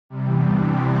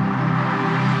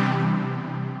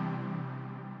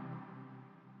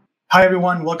Hi,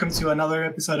 everyone. Welcome to another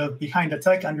episode of Behind the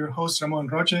Tech. I'm your host, Ramon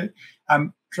Roche.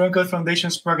 I'm Dronecode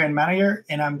Foundation's program manager,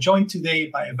 and I'm joined today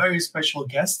by a very special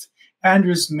guest,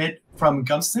 Andrew Smith from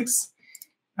Gumsticks.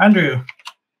 Andrew,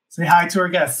 say hi to our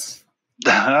guests.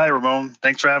 Hi, Ramon.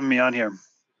 Thanks for having me on here.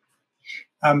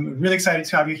 I'm really excited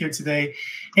to have you here today.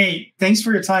 Hey, thanks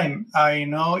for your time. I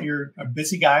know you're a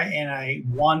busy guy, and I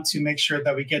want to make sure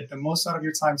that we get the most out of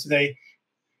your time today.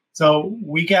 So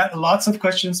we got lots of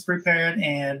questions prepared,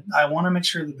 and I want to make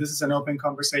sure that this is an open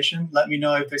conversation. Let me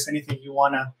know if there's anything you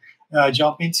want to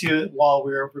jump into while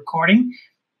we're recording.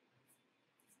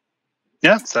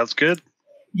 Yeah, sounds good.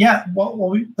 Yeah,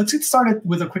 let's get started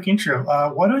with a quick intro.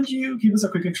 Why don't you give us a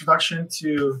quick introduction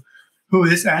to who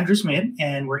is Andrew Smith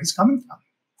and where he's coming from?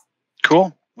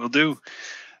 Cool, will do.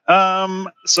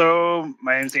 So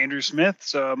my name is Andrew Smith.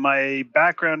 So my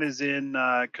background is in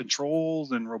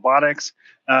controls and robotics.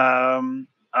 I'm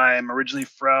originally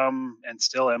from, and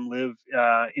still live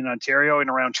in Ontario and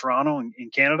around Toronto in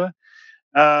Canada.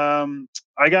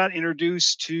 I got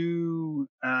introduced to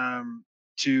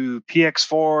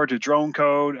PX4, to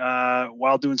Dronecode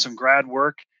while doing some grad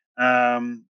work,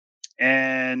 and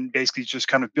basically just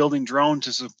kind of building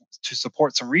drones to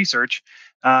support some research.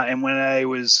 And when I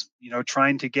was,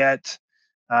 trying to get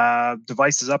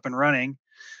devices up and running,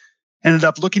 ended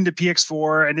up looking to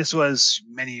PX4, and this was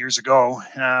many years ago.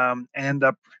 Ended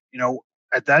up,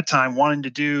 at that time wanting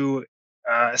to do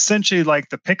essentially like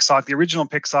the Pixhawk, the original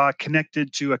Pixhawk,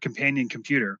 connected to a companion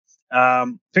computer.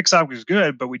 Pixhawk was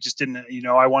good, but we just didn't,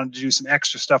 I wanted to do some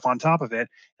extra stuff on top of it.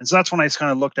 And so that's when I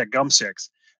kind of looked at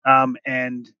Gumsticks,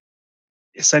 and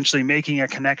essentially making a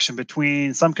connection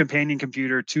between some companion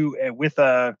computer with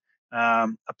a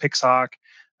Pixhawk,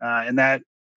 and that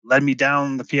led me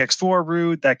down the PX4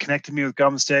 route that connected me with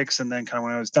Gumsticks. And then kind of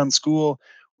when I was done school,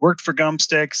 worked for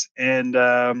Gumsticks, and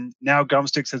now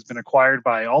Gumsticks has been acquired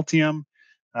by Altium.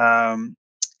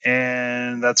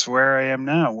 And that's where I am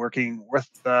now, working with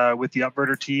the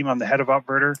Upverter team. I'm the head of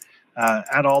Upverter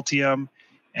at Altium.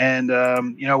 And,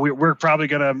 we're probably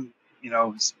going to,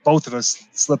 both of us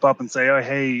slip up and say, oh,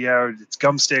 hey, it's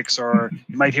Gumsticks, or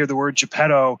you might hear the word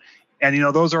Geppetto. And,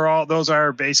 those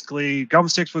are basically,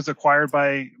 Gumsticks was acquired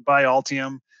by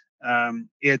Altium.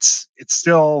 It's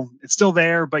still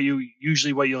there, but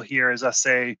usually what you'll hear is us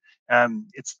say,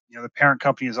 it's, the parent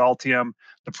company is Altium.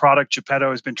 The product Geppetto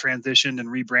has been transitioned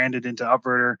and rebranded into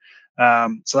Upverter.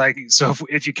 So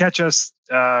if you catch us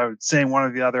saying one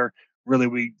or the other,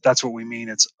 really that's what we mean.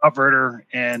 It's Upverter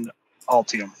and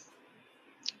Altium.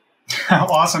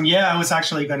 Awesome. Yeah, I was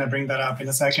actually going to bring that up in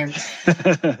a second.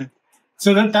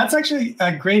 So that's actually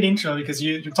a great intro, because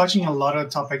you're touching a lot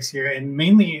of topics here, and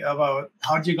mainly about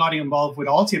how you got involved with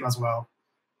Altium as well.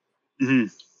 Mm-hmm.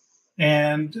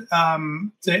 And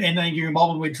then you're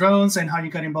involved with drones, and how you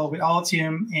got involved with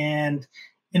Altium, and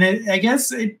I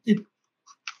guess we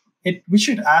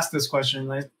should ask this question: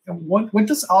 like, what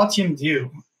does Altium do,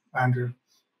 Andrew?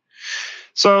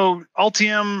 So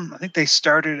Altium, I think they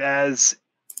started as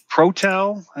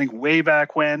Protel, I think way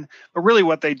back when, but really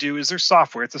what they do is their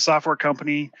software. It's a software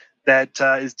company that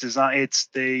is designed.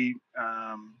 They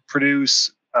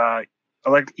produce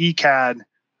ECAD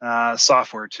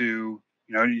software to,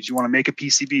 you want to make a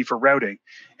PCB for routing.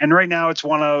 And right now it's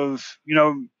one of,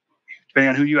 depending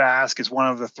on who you ask, is one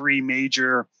of the three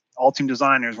major Altium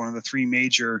designers, one of the three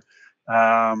major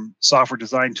software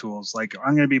design tools. Like,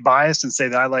 I'm going to be biased and say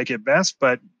that I like it best,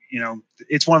 but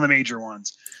it's one of the major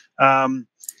ones.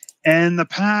 And the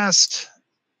past,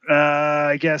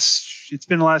 I guess it's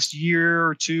been the last year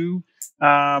or two,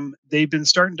 they've been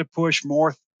starting to push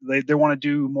more. They want to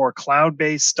do more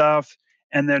cloud-based stuff.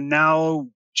 And then now,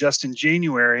 just in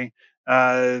January,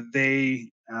 they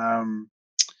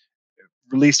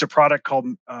released a product called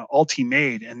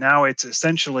Ultimate, and now it's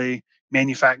essentially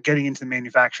getting into the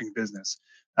manufacturing business.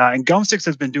 And Gumsticks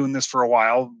has been doing this for a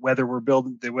while. Whether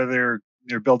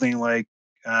they're building like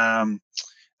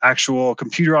actual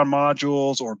computer on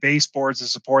modules or baseboards to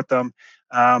support them,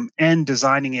 and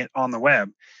designing it on the web.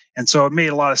 And so it made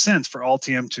a lot of sense for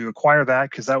Altium to acquire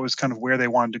that, because that was kind of where they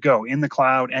wanted to go, in the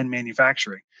cloud and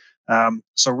manufacturing.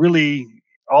 So really,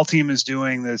 Altium is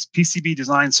doing this PCB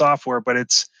design software, but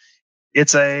it's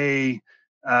a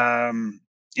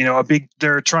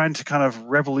they're trying to kind of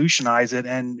revolutionize it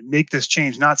and make this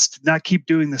change, not keep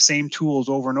doing the same tools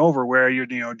over and over, where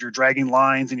you're dragging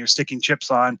lines and you're sticking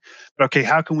chips on. But okay,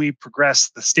 how can we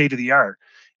progress the state of the art?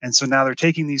 And so now they're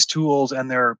taking these tools and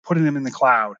they're putting them in the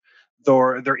cloud.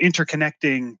 They're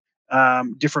interconnecting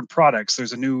different products.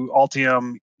 There's a new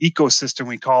Altium ecosystem,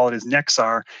 we call it, is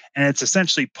Nexar. And it's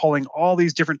essentially pulling all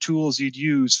these different tools you'd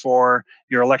use for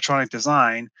your electronic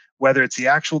design, whether it's the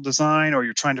actual design or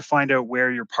you're trying to find out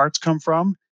where your parts come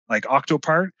from, like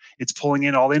Octopart. It's pulling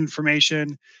in all the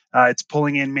information. It's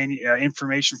pulling in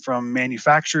information from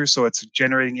manufacturers. So it's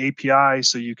generating APIs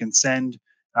so you can send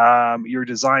your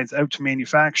designs out to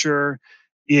manufacturer.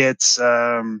 It's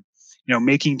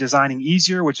making designing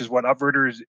easier, which is what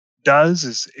Upverter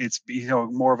does. It's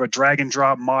more of a drag and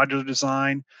drop modular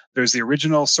design. There's the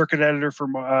original circuit editor for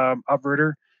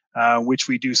Upverter, which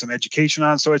we do some education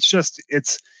on. So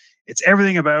it's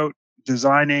everything about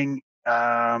designing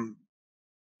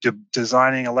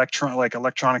designing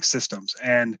electronic systems,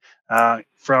 and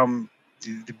from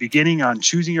the beginning on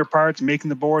choosing your parts, making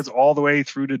the boards, all the way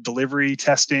through to delivery,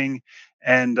 testing,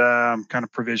 and kind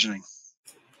of provisioning.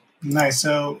 Nice.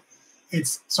 So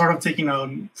it's sort of taking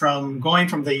on from going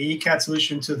from the ECAD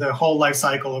solution to the whole life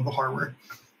cycle of the hardware.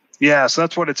 Yeah, so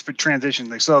that's what it's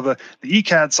transitioning. So the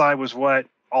ECAD side was what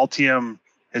Altium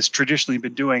has traditionally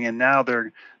been doing, and now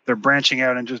they're branching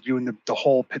out and just doing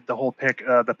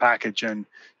the package and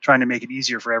trying to make it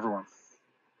easier for everyone.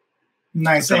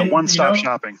 Nice. So and one-stop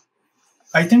shopping.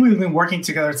 I think we've been working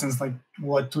together since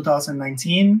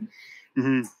 2019.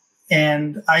 Mm-hmm.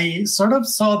 And I sort of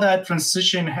saw that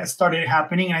transition has started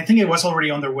happening, and I think it was already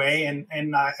on their way. And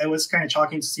it was kind of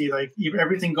shocking to see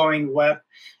everything going web,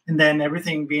 and then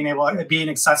everything being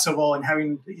accessible, and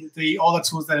having all the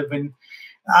tools that have been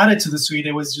added to the suite.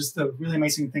 It was just a really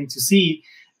amazing thing to see,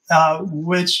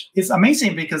 which is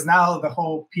amazing because now the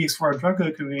whole PX4 and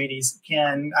Dronecode communities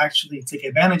can actually take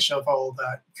advantage of all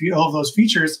of those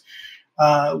features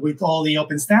with all the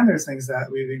open standards things that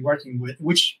we've been working with,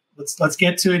 which let's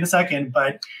get to in a second.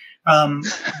 But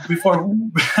before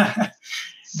we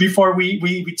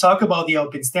talk about the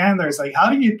open standards, how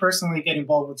do you personally get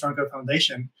involved with Dronecode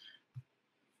Foundation?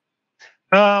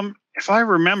 If I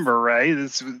remember right,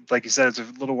 this, like you said, it's a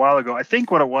little while ago. I think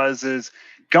what it was is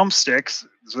Gumsticks.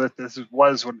 So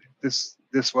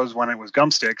this was when it was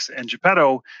Gumsticks, and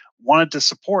Geppetto wanted to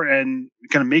support and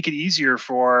kind of make it easier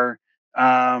for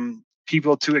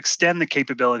people to extend the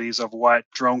capabilities of what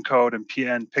Dronecode and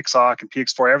Pixhawk and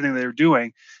PX4, everything they're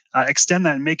doing, extend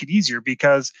that and make it easier,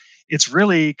 because it's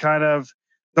really kind of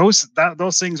those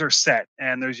things are set,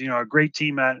 and there's a great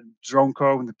team at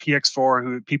Dronecode and the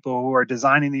PX4 people who are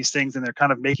designing these things, and they're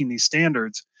kind of making these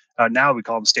standards. Now we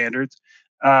call them standards,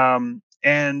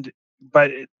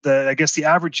 but I guess the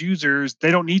average users,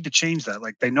 they don't need to change that.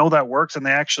 They know that works, and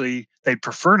they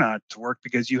prefer not to work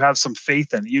because you have some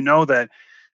faith in it.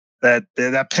 That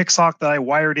Pixhawk that I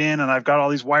wired in, and I've got all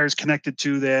these wires connected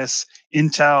to this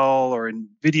Intel or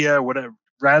NVIDIA, whatever,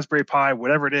 Raspberry Pi,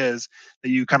 whatever it is that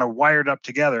you kind of wired up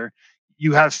together,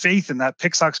 you have faith in that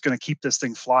Pixhawk's going to keep this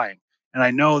thing flying. And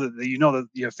I know that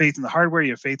you have faith in the hardware,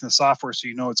 you have faith in the software, so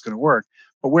it's going to work.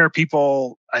 But where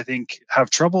people, I think,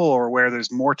 have trouble, or where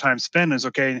there's more time spent, is,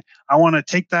 okay, I want to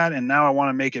take that and now I want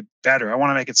to make it better. I want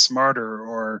to make it smarter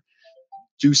or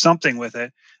do something with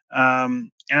it.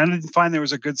 And I didn't find there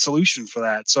was a good solution for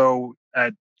that. So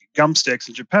at Gumsticks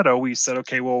and Geppetto, we said,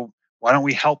 okay, well, why don't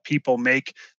we help people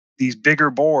make these bigger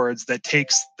boards that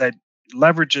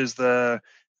leverages the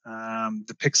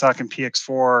Pixhawk and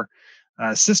PX4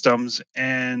 systems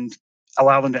and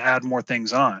allow them to add more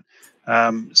things on.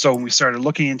 So when we started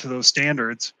looking into those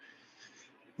standards,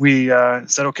 we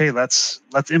said, okay, let's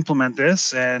implement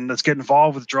this, and let's get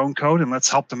involved with Dronecode, and let's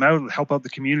help them out, help out the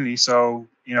community, so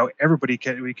we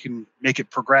can make it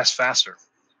progress faster.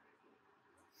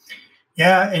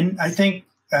 Yeah, and I think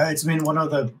it's been one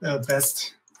of the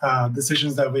best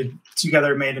decisions that we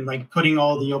together made, in putting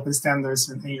all the open standards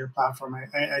in your platform.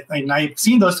 I've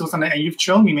seen those tools, and you've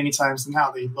shown me many times and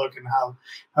how they look and how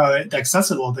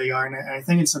accessible they are, and I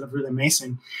think it's sort of really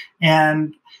amazing.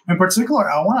 And in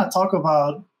particular, I want to talk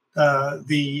about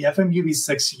the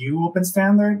FMUV6U open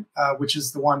standard, which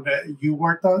is the one that you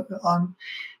worked on.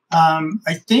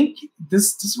 I think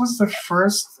this was the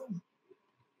first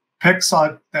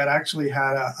Pixhawk that actually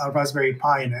had a Raspberry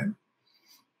Pi in it.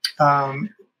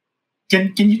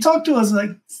 Can you talk to us,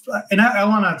 and I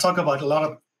want to talk about a lot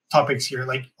of topics here,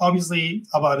 obviously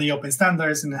about the open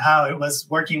standards and how it was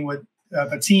working with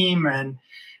the team and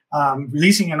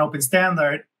releasing an open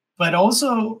standard. But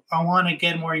also, I want to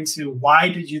get more into why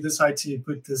did you decide to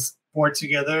put this board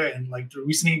together, and the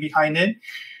reasoning behind it.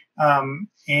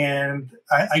 And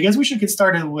I guess we should get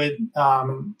started with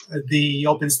the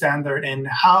open standard, and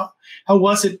how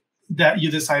was it that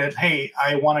you decided, hey,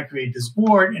 I want to create this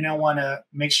board and I want to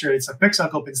make sure it's a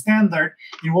Pixhawk open standard,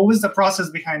 and what was the process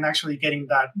behind actually getting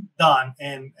that done,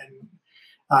 and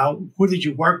who did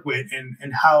you work with,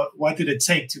 and what did it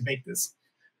take to make this?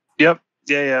 Yep.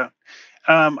 Yeah.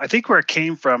 I think where it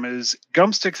came from is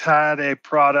Gumsticks had a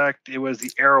product. It was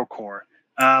the AeroCore,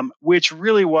 which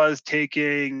really was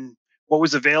taking what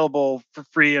was available for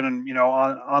free and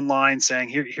online, saying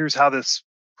here's how this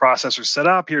processor's set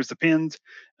up. Here's the pins,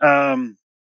 and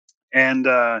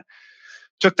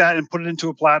took that and put it into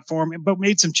a platform, but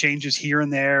made some changes here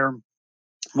and there,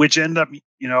 which ended up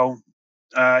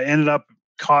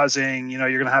causing,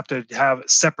 you're going to have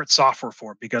separate software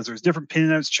for it because there's different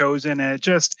pinouts chosen, and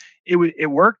it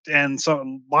worked, and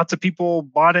so lots of people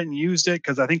bought it and used it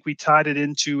because I think we tied it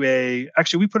into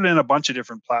we put it in a bunch of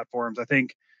different platforms. I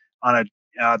think on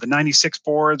the 96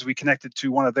 boards, we connected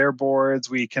to one of their boards.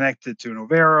 We connected to an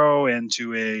Overo and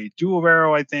to a dual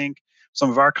Overo, I think,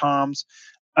 some of our comms.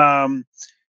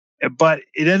 But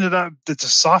it ended up that the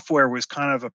software was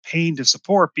kind of a pain to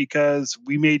support because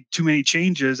we made too many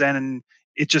changes and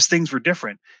things were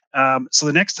different. So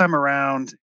the next time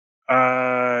around,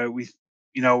 we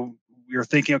were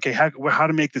thinking, okay, how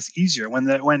to make this easier. When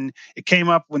the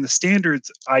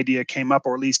standards idea came up,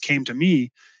 or at least came to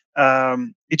me,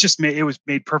 it was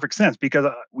made perfect sense because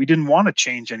we didn't want to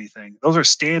change anything. Those are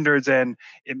standards, and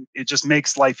it just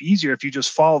makes life easier if you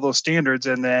just follow those standards,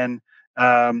 and then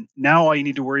now all you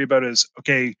need to worry about is,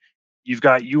 okay, you've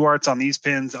got UARTs on these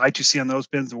pins, I2C on those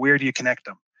pins. Where do you connect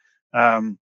them?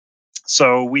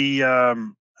 So we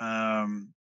kind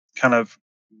of,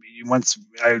 once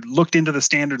I looked into the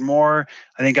standard more,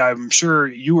 I'm sure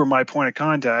you were my point of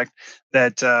contact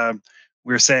that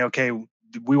we were saying, okay,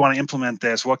 we want to implement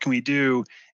this. What can we do?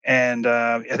 And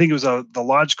I think it was the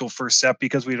logical first step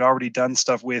because we'd already done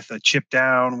stuff with a chip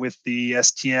down with the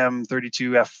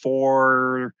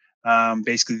STM32F4.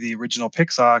 Basically the original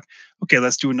Pixhawk. Okay,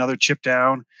 let's do another chip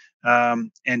down,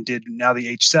 and did now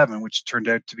the H7, which turned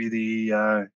out to be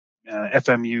the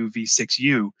FMU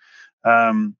V6U,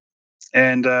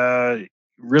 and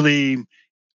really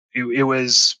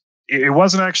it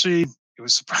wasn't actually. It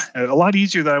was a lot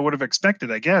easier than I would have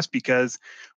expected, I guess, because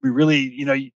we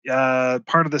really,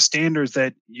 part of the standards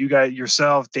that you guys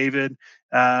yourself, David,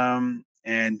 and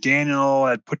Daniel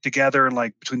had put together, and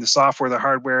like between the software, the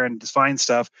hardware, and defined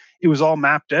stuff, it was all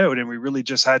mapped out, and we really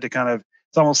just had to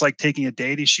it's almost like taking a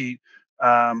data sheet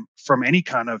from any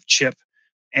kind of chip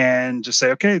and just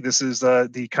say, okay, this is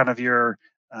the kind of your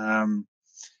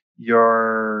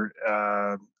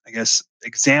I guess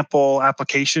example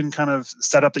application kind of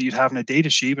setup that you'd have in a data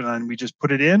sheet, and then we just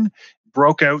put it in,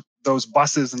 broke out those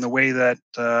buses in the way that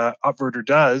Upverter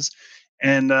does,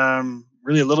 and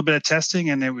really a little bit of testing,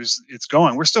 and it's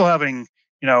going. We're still having,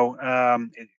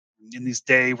 in these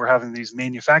days, we're having these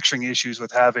manufacturing issues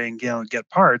with having, get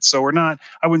parts. So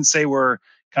I wouldn't say we're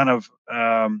kind of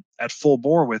at full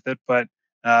bore with it, but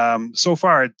so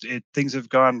far things have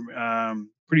gone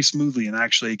pretty smoothly, and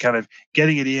actually kind of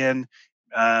getting it in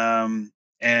and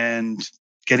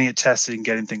getting it tested and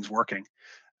getting things working.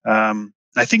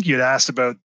 I think you'd asked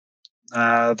about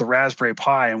the Raspberry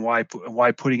Pi and why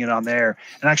putting it on there.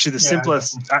 And actually, the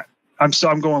simplest.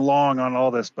 I'm going long on all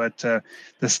this, but the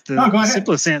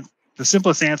simplest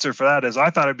answer for that is I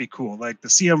thought it'd be cool. Like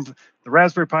the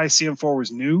Raspberry Pi CM4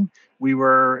 was new. We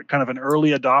were kind of an early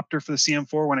adopter for the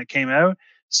CM4 when it came out.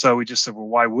 So we just said, well,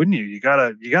 why wouldn't you? You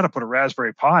gotta put a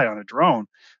Raspberry Pi on a drone.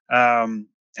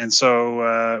 And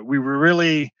so we were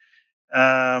really,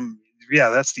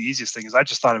 that's the easiest thing. Is I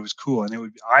just thought it was cool,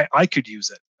 and I could use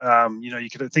it. You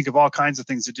could think of all kinds of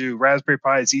things to do. Raspberry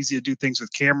Pi is easy to do things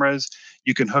with cameras.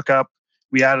 You can hook up.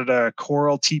 We added a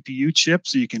Coral TPU chip,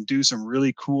 so you can do some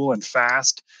really cool and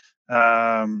fast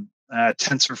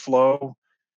TensorFlow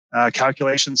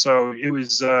calculations. So it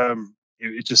was.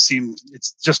 It just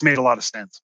made a lot of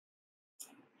sense.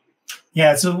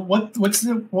 Yeah. So what was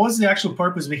the actual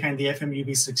purpose behind the FMU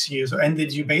V6U? So, and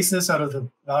did you base this out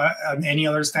of any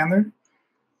other standard?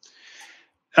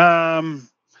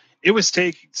 It was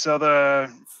it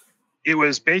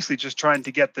was basically just trying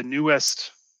to get the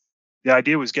newest. The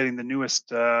idea was getting the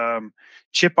newest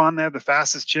chip on there, the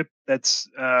fastest chip that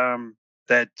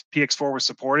PX4 was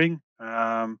supporting,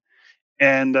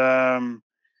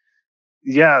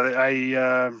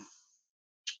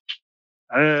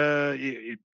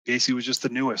 it basically was just the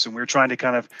newest, and we were trying to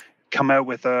kind of come out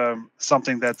with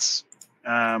something that's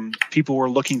people were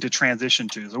looking to transition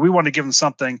to. So we want to give them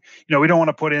something. We don't want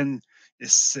to put in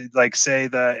this, like say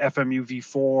the FMU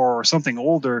V4 or something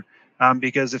older,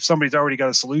 because if somebody's already got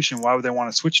a solution, why would they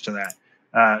want to switch to that?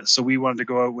 So we wanted to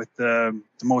go out with the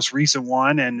most recent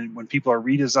one, and when people are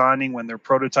redesigning, when they're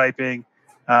prototyping,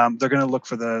 they're going to look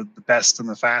for the best and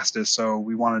the fastest. So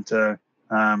we wanted to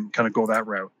kind of go that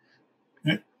route.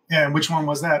 Yeah, and which one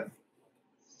was that?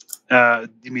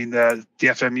 You mean the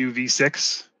FMU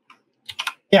V6?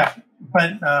 Yeah,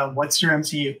 but what's your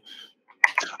MCU?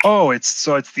 Oh, it's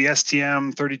the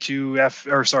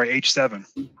STM32F, or sorry, H7.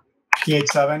 The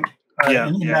H7. Yeah,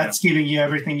 And that's giving you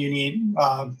everything you need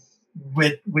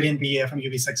within the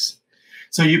FMUV6.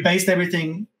 So you based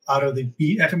everything out of the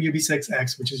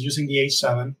FMUV6X, which is using the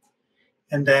H7.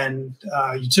 And then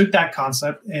you took that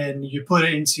concept and you put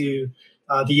it into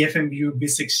the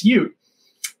FMUV6U.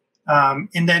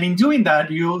 And then in doing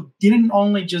that, you didn't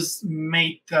only just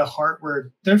make the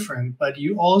hardware different, but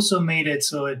you also made it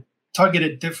so it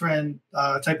targeted different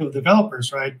type of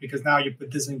developers, right? Because now you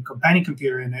put this in companion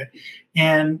computer in it.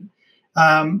 And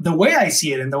the way I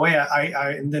see it, and the way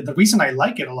and the reason I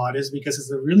like it a lot is because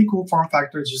it's a really cool form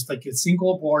factor. It's just like a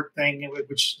single board thing,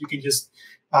 which you can just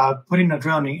put in a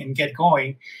drone and get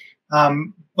going.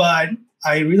 But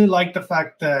I really like the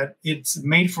fact that it's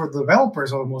made for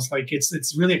developers almost, like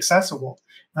it's really accessible.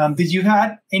 Did you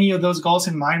have any of those goals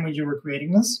in mind when you were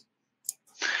creating this?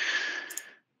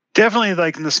 Definitely,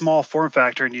 like in the small form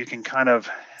factor, and you can kind of,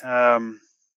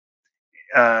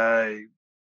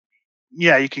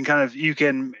 you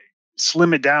can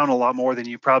slim it down a lot more than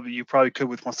you probably could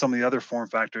with some of the other form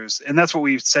factors, and that's what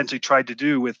we essentially tried to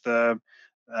do with the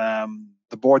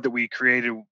board that we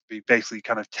created. We basically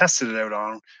kind of tested it out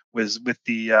on was with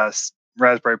the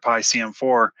Raspberry Pi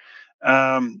CM4,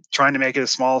 trying to make it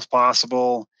as small as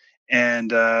possible,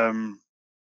 and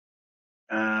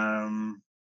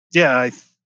yeah,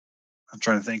 I'm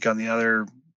trying to think on the other.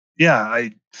 Yeah,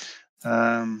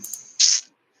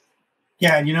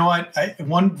 Yeah, and you know what?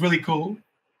 One really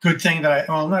good thing that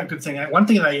not a good thing. One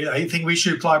thing that I think we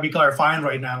should be clarifying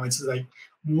right now. It's like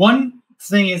one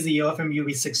thing is the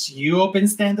OFMUV6U open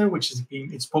standard, which is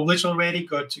it's published already.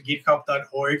 Go to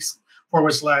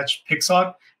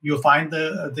github.org/Pixhawk. You'll find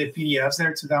the PDFs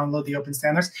there to download the open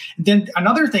standards. And then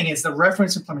another thing is the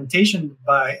reference implementation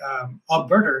by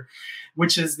Upverter,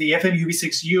 which is the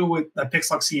FMUV6U with the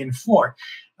Pixhawk CN4.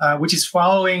 Which is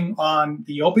following on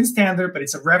the open standard, but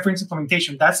it's a reference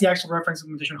implementation. That's the actual reference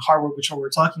implementation hardware, which we're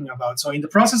talking about. So in the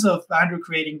process of Andrew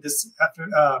creating this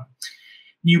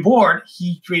new board,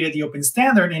 he created the open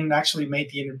standard and actually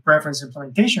made the reference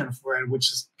implementation for it,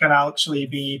 which can actually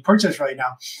be purchased right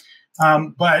now.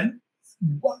 But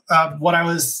what I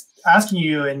was asking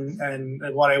you and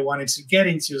what I wanted to get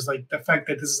into is like the fact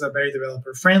that this is a very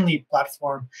developer-friendly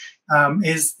platform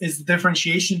is the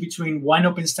differentiation between one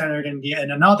open standard and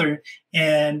another.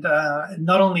 And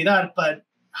not only that, but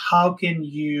how can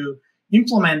you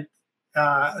implement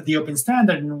the open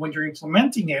standard? And when you're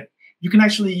implementing it, you can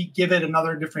actually give it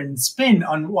another different spin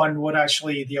on what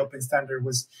actually the open standard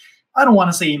was. I don't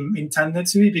want to say intended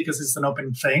to be because it's an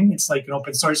open thing. It's like an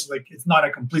open source, like it's not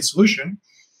a complete solution.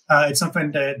 It's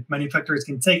something that manufacturers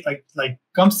can take, like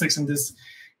gumsticks in this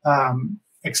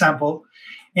example.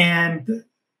 And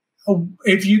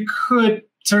if you could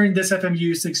turn this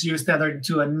FMU6U standard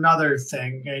into another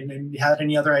thing, and you had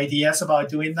any other ideas about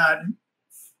doing that?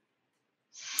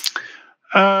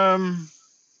 I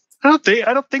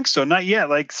don't think so. Not yet.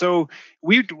 Like, so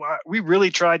we really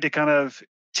tried to kind of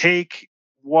take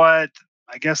what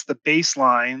I guess the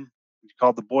baseline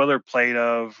called the boilerplate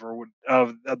of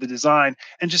the design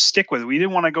and just stick with it. We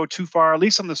didn't want to go too far, at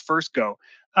least on this first go.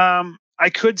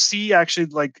 I could see actually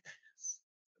like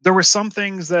there were some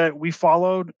things that we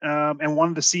followed and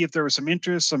wanted to see if there was some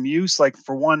interest, some use. Like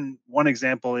for one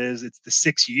example is it's the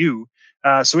 6U.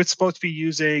 So it's supposed to be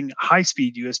using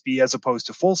high-speed USB as opposed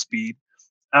to full speed.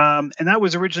 And that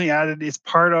was originally added. It's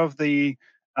part of the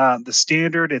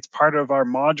standard. It's part of our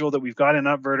module that we've got in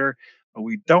Upverter, but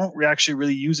we don't actually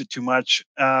really use it too much.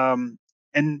 And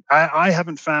I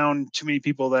haven't found too many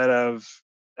people that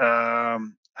have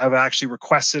actually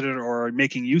requested it or are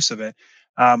making use of it.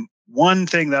 One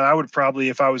thing that I would probably,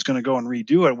 if I was going to go and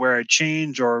redo it, where I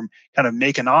change or kind of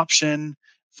make an option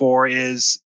for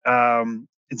is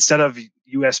instead of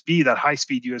USB, that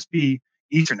high-speed USB,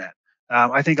 Ethernet.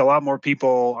 I think a lot more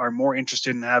people are more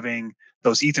interested in having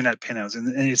those Ethernet pinouts.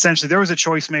 And essentially, there was a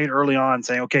choice made early on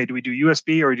saying, okay, do we do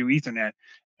USB or do Ethernet?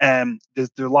 And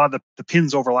there a lot of the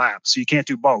pins overlap, so you can't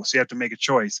do both. So you have to make a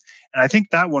choice. And I think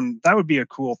that would be a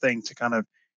cool thing to kind of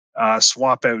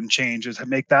swap out and change, is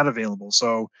make that available.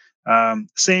 So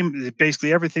same,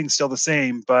 basically everything's still the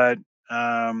same, but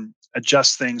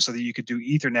adjust things so that you could do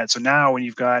Ethernet. So now when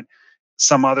you've got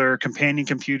some other companion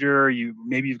computer,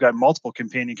 you've got multiple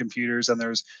companion computers and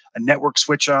there's a network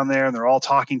switch on there and they're all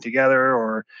talking together,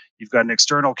 or you've got an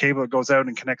external cable that goes out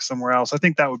and connects somewhere else. I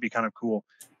think that would be kind of cool.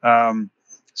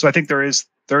 So I think there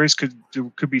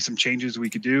could be some changes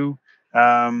we could do.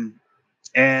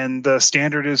 and the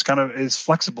standard is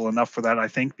flexible enough for that, I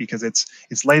think, because it's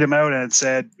laid them out and it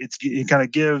said it kind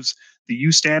of gives the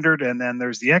U standard, and then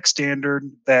there's the X standard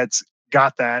that's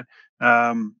got that.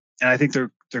 And I think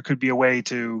there could be a way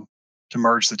to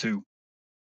merge the two.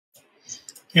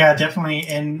 Yeah, definitely,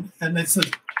 and it's a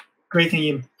great thing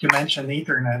you mentioned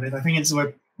Ethernet. And I think it's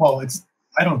what it's.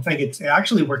 I don't think it's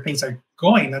actually where things are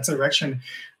going. That's the direction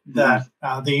that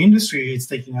the industry is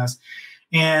taking us.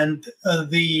 And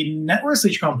the network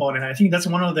switch component, I think that's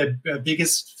one of the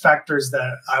biggest factors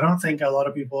that I don't think a lot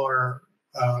of people are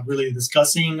really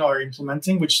discussing or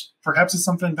implementing, which perhaps is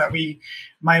something that we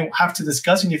might have to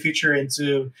discuss in the future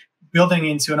into building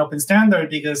into an open standard,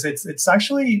 because it's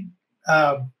actually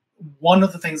one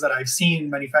of the things that I've seen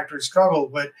manufacturers struggle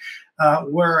with,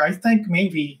 where I think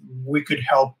maybe we could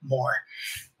help more.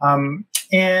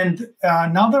 And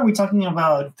now that we're talking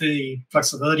about the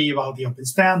flexibility about the open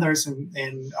standards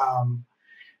and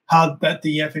how that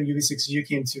the FMUV6U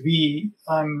came to be,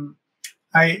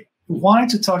 I wanted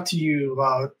to talk to you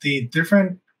about the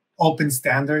different open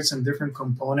standards and different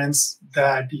components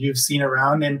that you've seen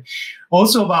around, and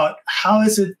also about how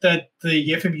is it that the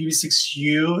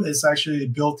FMUV6U is actually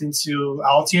built into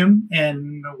Altium,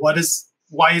 and why is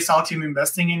Altium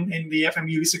investing in the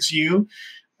FMUV6U?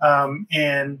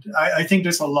 And I think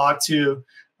there's a lot to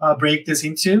break this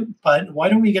into, but why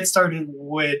don't we get started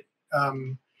with,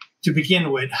 to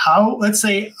begin with, let's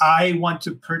say I want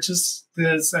to purchase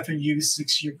this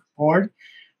FMUV6U board,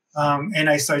 and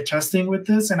I start testing with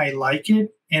this and I like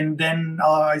it. And then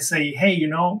I say, hey,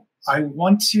 I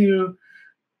want to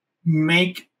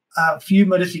make a few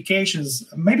modifications,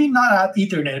 maybe not add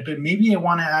Ethernet, but maybe I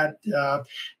want to add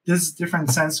this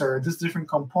different sensor, this different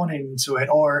component into it,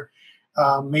 or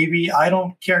maybe I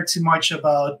don't care too much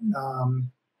about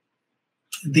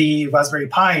the Raspberry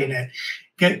Pi in it.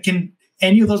 Can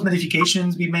any of those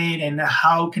modifications be made, and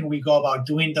how can we go about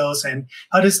doing those, and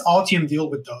how does Altium deal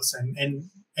with those?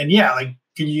 And yeah,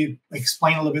 can you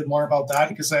explain a little bit more about that?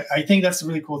 Because I think that's a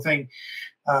really cool thing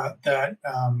that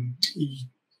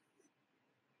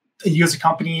you as a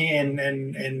company and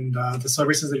the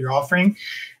services that you're offering,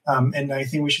 and I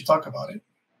think we should talk about it.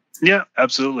 Yeah,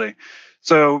 absolutely.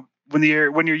 So when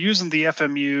you're using the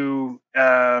FMU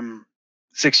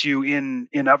 6U in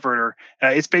Upverter,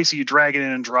 it's basically you drag it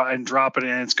in and drop it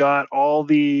in. It's got all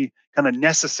the kind of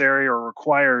necessary or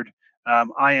required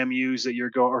IMUs that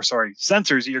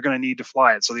sensors that you're going to need to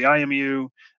fly it. So the IMU,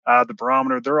 the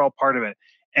barometer, they're all part of it.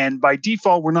 And by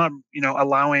default, we're not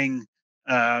allowing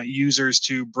users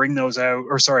to bring those out,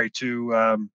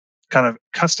 to kind of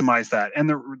customize that. And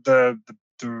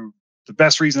the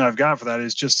best reason I've got for that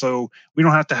is just so we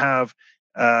don't have to have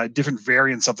different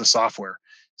variants of the software.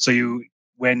 So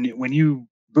when you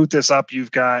boot this up,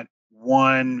 you've got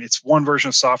one version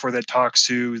of software that talks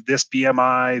to this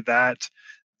BMI, that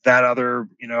other,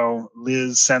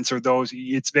 Liz sensor, those.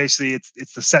 It's basically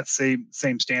it's the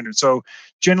same standard. So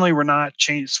generally we're not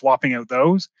swapping out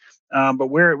those. But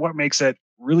what makes it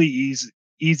really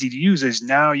easy to use is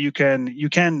now you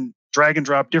can drag and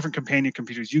drop different companion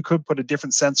computers. You could put a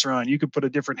different sensor on. You could put a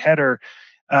different header.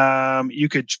 You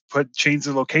could change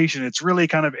the location. It's really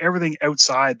kind of everything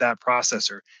outside that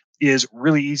processor is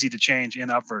really easy to change in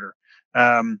Upverter.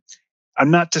 I'm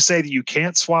not to say that you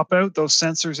can't swap out those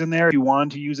sensors in there if you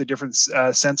want to use a different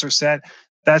sensor set.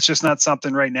 That's just not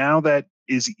something right now that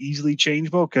is easily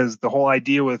changeable, because the whole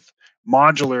idea with the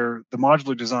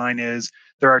modular design is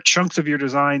there are chunks of your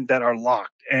design that are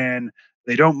locked and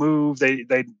they don't move. They're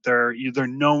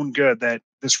known good, that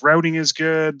this routing is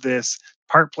good, this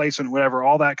part placement, whatever,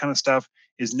 all that kind of stuff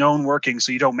is known working,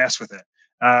 so you don't mess with it.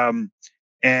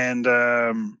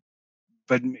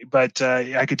 But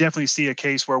I could definitely see a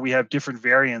case where we have different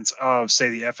variants of, say,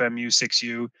 the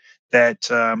FMU6U that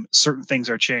certain things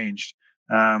are changed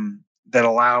that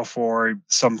allow for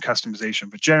some customization.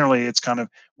 But generally, it's kind of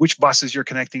which buses you're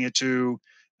connecting it to,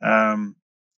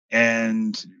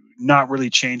 and not really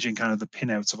changing kind of the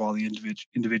pinouts of all the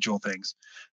individual things.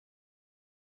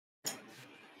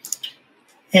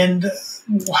 And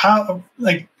how,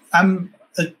 I'm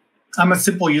a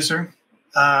simple user.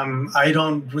 I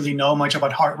don't really know much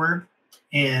about hardware,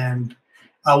 and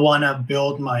I want to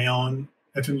build my own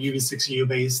FMUV6U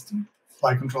based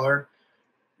flight controller.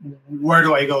 Where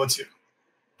do I go to?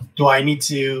 Do I need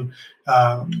to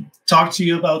talk to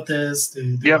you about this?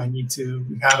 Do I need to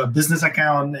have a business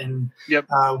account and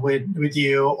with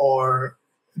you, or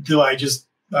do I just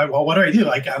what do I do?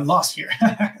 I'm lost here.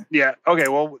 Yeah. Okay.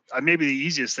 Well, maybe the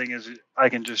easiest thing is I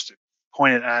can just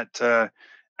point it at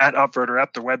Upverter,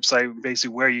 at the website,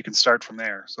 basically where you can start from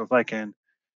there. So if I can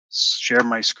share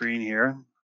my screen here.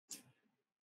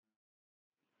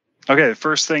 Okay, the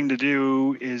first thing to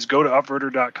do is go to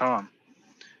upverter.com.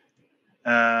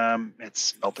 It's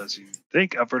spelled as you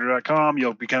think, upverter.com.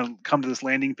 You'll come to this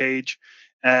landing page,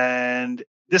 and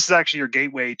this is actually your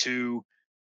gateway to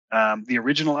the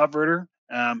original Upverter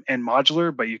and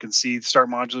modular. But you can see Start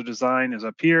Modular Design is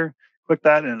up here. Click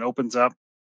that, and it opens up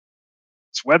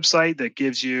this website that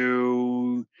gives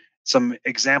you some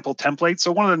example templates.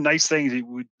 So one of the nice things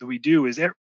that we do is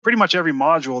pretty much every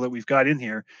module that we've got in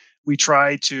here, we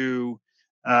try to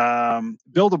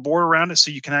build a board around it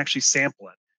so you can actually sample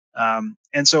it.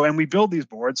 And we build these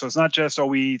boards. So it's not just, oh,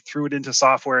 we threw it into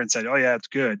software and said, oh yeah, it's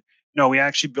good. No, we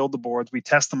actually build the boards, we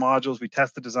test the modules, we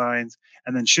test the designs,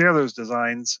 and then share those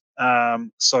designs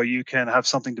so you can have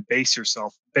something to base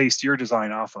your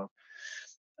design off of.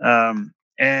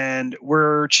 And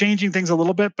we're changing things a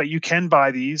little bit, but you can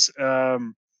buy these.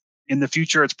 In the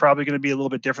future, it's probably going to be a little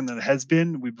bit different than it has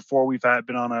been. We've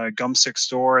been on a Gumstick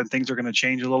store, and things are going to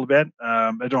change a little bit.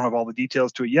 I don't have all the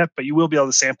details to it yet, but you will be able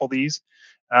to sample these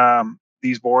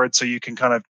boards, so you can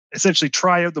kind of essentially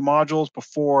try out the modules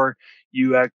before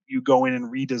you go in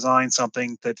and redesign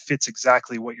something that fits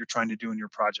exactly what you're trying to do in your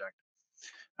project.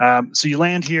 So you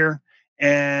land here,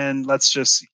 and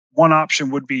one option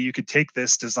would be you could take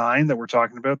this design that we're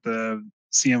talking about, the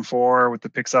CM4 with the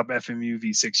Pixhawk FMU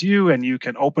V6U, and you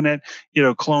can open it,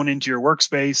 clone into your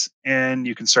workspace, and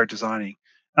you can start designing.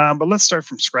 But let's start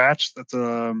from scratch. That's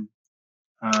a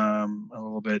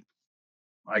little bit,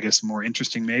 I guess, more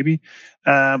interesting maybe.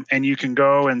 And you can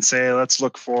go and say, let's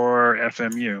look for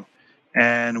FMU.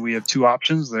 And we have two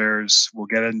options. We'll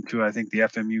get into, I think, the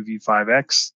FMU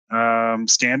V5X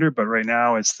standard, but right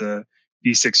now it's the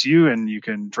V6U, and you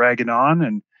can drag it on,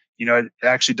 and it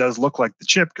actually does look like the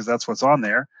chip because that's what's on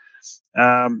there.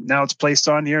 Now it's placed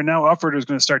on here. Now Upverter is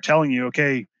going to start telling you,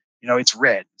 okay, it's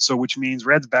red, so which means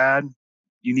red's bad.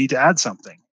 You need to add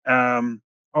something.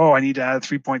 Oh, I need to add a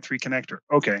 3.3 connector.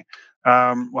 Okay.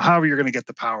 Well, however you're going to get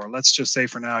the power. Let's just say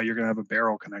for now you're going to have a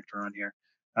barrel connector on here.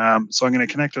 So I'm going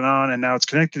to connect it on, and now it's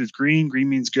connected. It's green. Green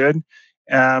means good.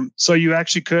 So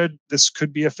this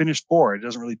could be a finished board. It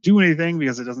doesn't really do anything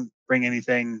because it doesn't bring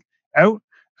anything out.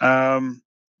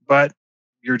 But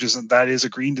that is a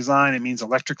green design. It means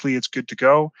electrically it's good to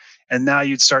go. And now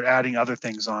you'd start adding other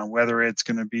things on, whether it's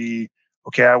going to be,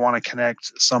 okay, I want to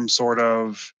connect some sort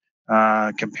of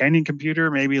companion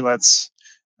computer. Maybe let's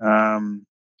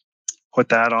put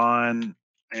that on,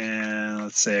 and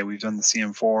let's say we've done the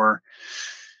CM4.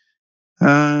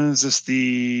 Is this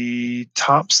the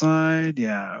top side?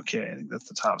 Yeah, okay, I think that's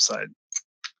the top side.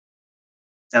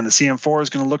 And the CM4 is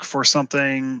going to look for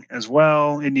something as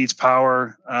well. It needs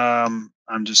power. I'm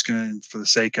just going to, for the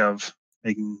sake of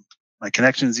making my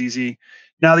connections easy.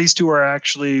 Now these two are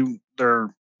they're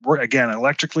again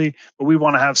electrically, but we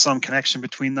want to have some connection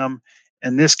between them.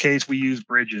 In this case, we use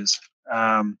bridges.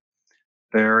 Should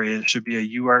be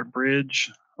a UART bridge.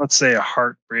 Let's say a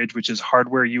HART bridge, which is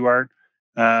hardware UART.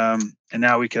 And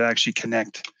now we could actually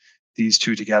connect these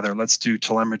two together. Let's do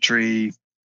telemetry.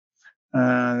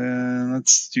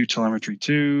 Let's do telemetry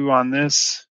 2 on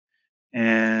this,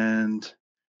 and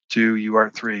do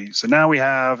UART3. So now we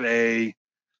have a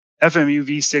FMU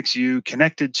V6U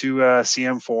connected to a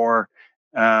CM4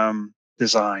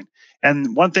 design.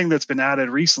 And one thing that's been added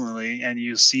recently, and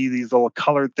you see these little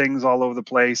colored things all over the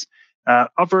place,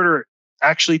 Upverter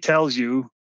actually tells you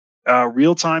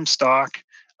real-time stock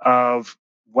of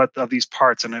these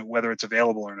parts and whether it's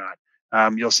available or not.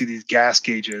 You'll see these gas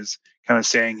gauges kind of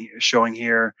showing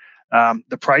here.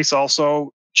 The price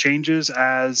also changes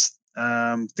as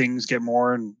things get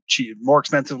more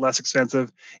expensive, less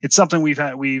expensive. It's something we've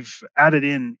added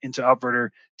into Upverter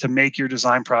to make your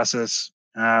design process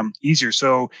easier.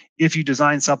 So if you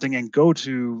design something and go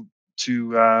to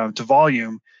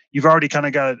volume, you've already kind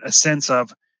of got a sense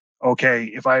of, okay,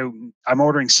 if I'm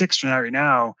ordering 6 right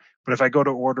now, but if I go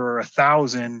to order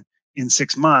 1,000 in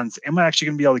 6 months, am I actually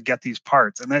going to be able to get these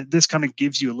parts? And this kind of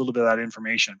gives you a little bit of that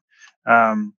information.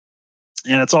 And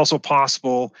it's also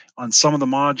possible on some of the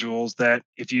modules that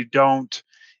if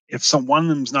one of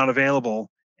them's not available,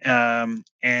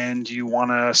 and you want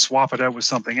to swap it out with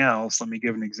something else, let me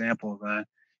give an example of that.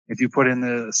 If you put in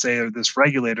this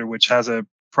regulator, which has a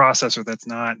processor that's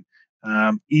not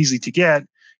easy to get,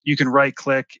 you can right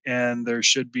click and there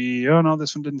should be, oh no,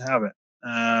 this one didn't have it.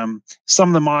 Some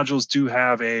of the modules do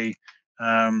have a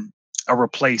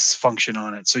replace function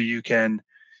on it. So you can,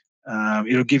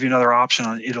 it'll give you another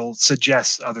option it'll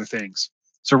suggest other things.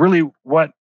 So really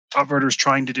what Upverter is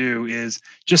trying to do is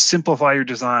just simplify your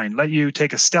design, let you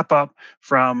take a step up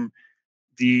from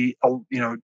the,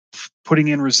 putting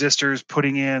in resistors,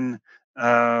 putting in,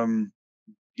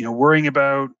 worrying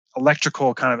about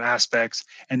electrical kind of aspects,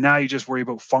 and now you just worry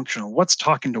about functional. What's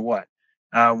talking to what?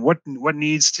 What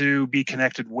needs to be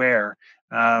connected where?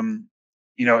 In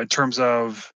terms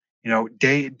of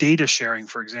data sharing,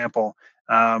 for example,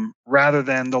 rather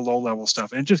than the low level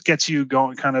stuff. And it just gets you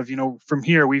going. Kind of from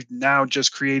here, we've now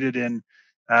just created in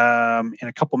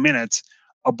a couple minutes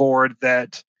a board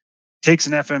that takes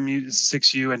an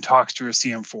FMU6U and talks to a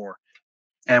CM4.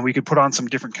 And we could put on some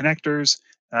different connectors.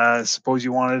 Suppose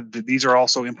you wanted, these are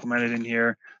also implemented in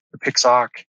here, the Pixhawk,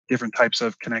 different types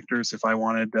of connectors. If I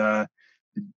wanted to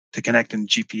connect in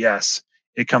GPS,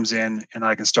 it comes in and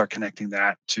I can start connecting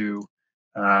that to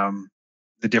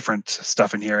the different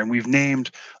stuff in here. And we've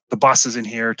named the buses in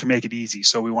here to make it easy.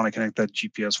 So we want to connect that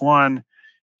GPS1,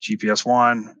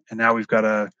 and now we've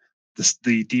got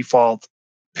the default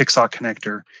Pixhawk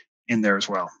connector in there as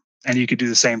well. And you could do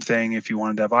the same thing if you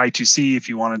wanted to have I2C, if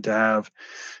you wanted to have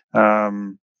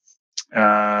the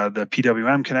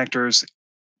PWM connectors.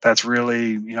 That's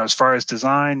really, as far as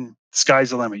design, sky's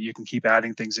the limit. You can keep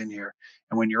adding things in here.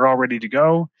 And when you're all ready to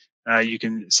go, you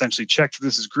can essentially check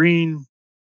this is green,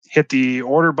 hit the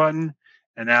order button,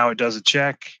 and now it does a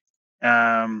check.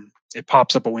 It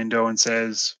pops up a window and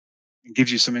says, it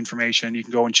gives you some information. You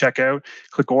can go and check out,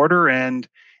 click order, and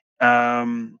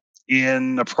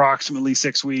in approximately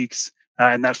 6 weeks,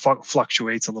 and that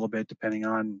fluctuates a little bit depending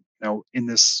on, in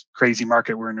this crazy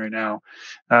market we're in right now,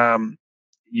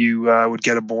 you would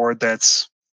get a board that's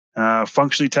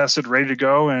functionally tested, ready to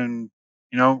go, and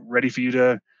ready for you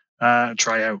to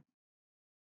try out.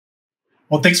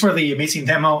 Well, thanks for the amazing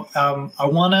demo. I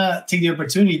want to take the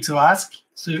opportunity to ask,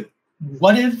 so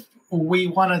what if we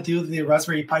want to do the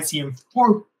Raspberry Pi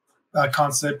CM4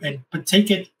 concept and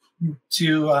take it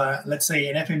to, let's say,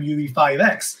 an FMU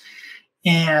V5X,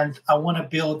 and I want to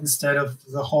build, instead of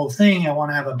the whole thing, I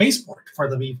want to have a baseboard for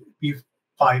the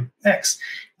V5X.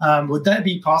 Would that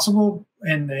be possible?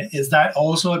 And is that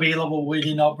also available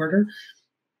within Upverter?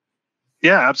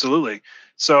 Yeah, absolutely.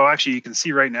 So actually, you can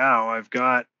see right now, I've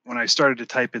got, when I started to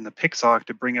type in the Pixhawk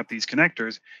to bring up these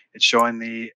connectors, it's showing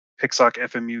the Pixhawk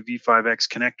FMU V5X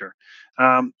connector.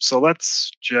 So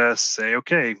let's just say,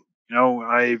 okay,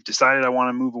 I've decided I want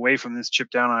to move away from this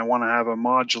chip down, and I want to have a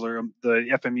modular, the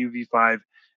FMU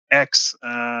V5X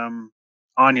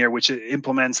on here, which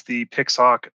implements the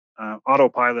Pixhawk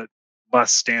Autopilot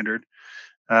bus standard.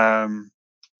 And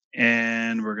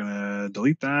we're going to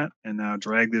delete that and now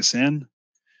drag this in.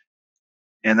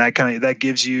 And that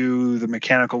gives you the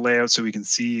mechanical layout so we can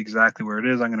see exactly where it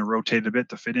is. I'm going to rotate it a bit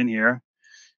to fit in here.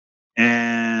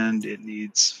 And it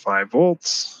needs 5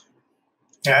 volts.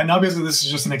 Yeah, and obviously this is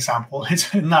just an example.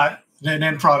 It's not an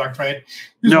end product, right?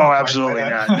 No, absolutely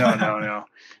not. No.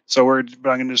 So but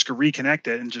I'm going to just reconnect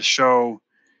it and just show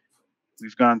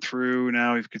we've gone through.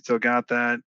 Now we've still got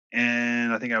that.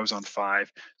 And I think I was on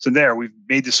 5. So there, we've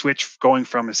made the switch going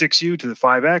from a 6U to the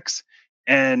 5X.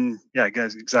 And yeah,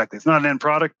 guys, exactly. It's not an end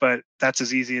product, but that's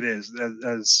as easy it is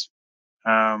as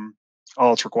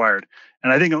all it's required.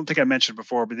 And I don't think I mentioned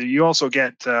before, but you also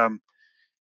get,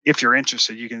 if you're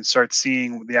interested, you can start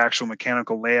seeing the actual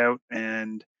mechanical layout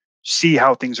and see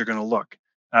how things are going to look.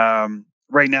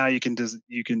 Right now, you can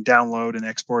download and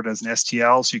export as an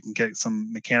STL, so you can get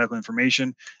some mechanical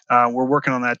information. We're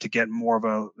working on that to get more of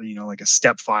a like a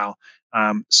step file.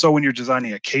 So when you're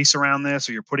designing a case around this,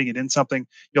 or you're putting it in something,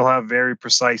 you'll have very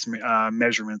precise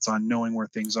measurements on knowing where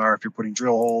things are. If you're putting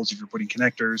drill holes, if you're putting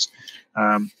connectors,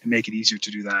 and make it easier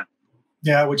to do that.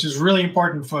 Yeah, which is really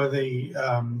important for the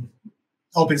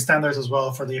open standards as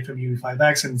well, for the FMU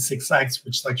 5X and 6X,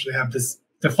 which actually have this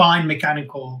defined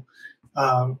mechanical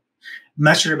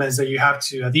measurements that you have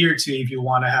to adhere to if you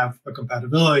want to have a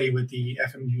compatibility with the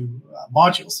FMU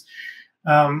modules.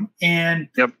 And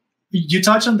yep. You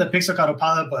touched on the Pixhawk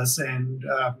Autopilot bus, and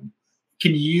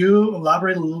can you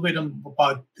elaborate a little bit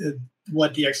about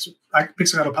what the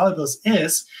Pixhawk Autopilot bus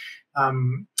is,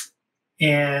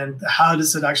 and how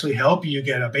does it actually help you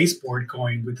get a baseboard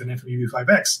going with an FMU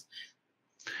 5X?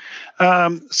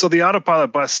 So the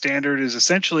Autopilot bus standard is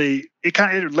essentially, it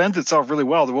lends itself really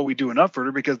well to what we do in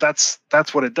Upverter, because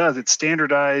that's what it does. It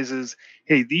standardizes,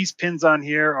 hey, these pins on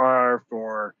here are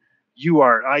for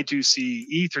UART, I2C,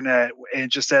 Ethernet, and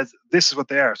it just says this is what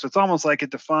they are. So it's almost like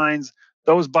it defines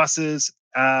those buses,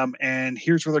 and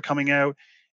here's where they're coming out,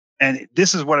 and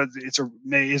this is what is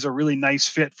a really nice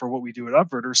fit for what we do at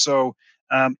Upverter. So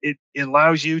it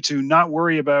allows you to not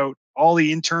worry about all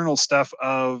the internal stuff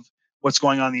of what's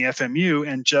going on in the FMU,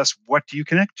 and just what do you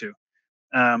connect to.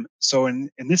 So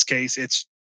in this case, it's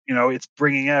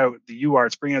bringing out the UART,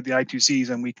 it's bringing out the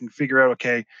I2Cs, and we can figure out,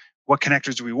 okay, what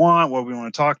connectors do we want, what we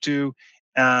want to talk to,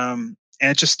 and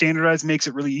it just standardized, makes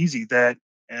it really easy that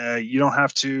you don't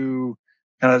have to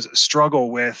kind of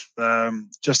struggle with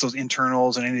just those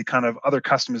internals and any kind of other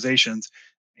customizations.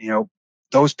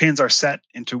 Those pins are set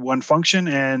into one function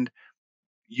and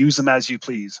use them as you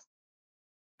please.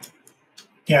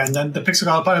 Yeah, and then the Pixhawk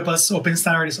Autopilot Plus Open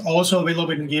Standard is also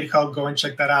available in GitHub. Go and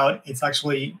check that out. It's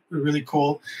actually really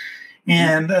cool.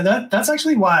 And that's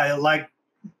actually why I like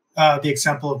the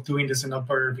example of doing this in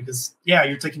Upverter, because, yeah,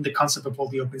 you're taking the concept of all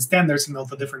the open standards and all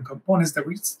the different components that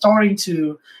we're starting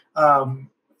to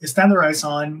standardize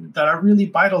on that are really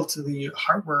vital to the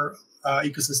hardware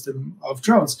ecosystem of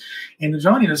drones in the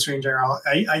drone industry in general.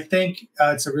 I think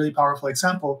it's a really powerful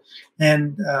example.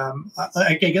 And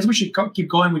I guess we should keep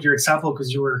going with your example,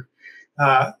 because you were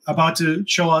about to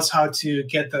show us how to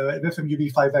get the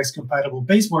FMU V5X compatible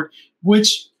baseboard,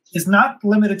 which is not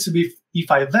limited to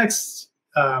V5X,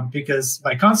 because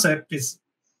by concept it's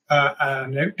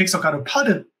a Pixhawk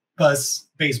Autopilot bus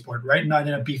baseboard, right? Not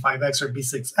in a B5X or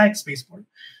B6X baseboard.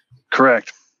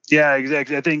 Correct. Yeah,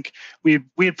 exactly. I think we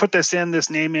had put this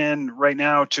name in right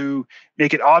now to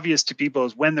make it obvious to people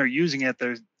is when they're using it.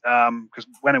 There's because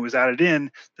when it was added in,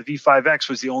 the V5X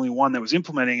was the only one that was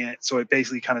implementing it. So it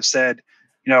basically kind of said,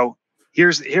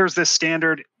 here's this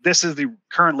standard. This is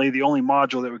currently the only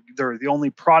module they're the only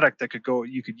product that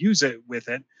you could use it with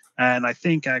it. And I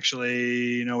think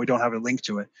actually, we don't have a link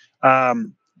to it.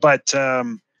 But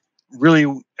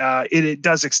really, it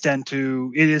does extend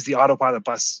to, it is the Autopilot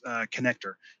bus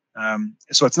connector.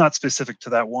 So it's not specific to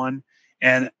that one.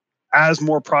 And as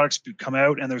more products come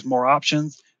out and there's more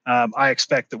options, I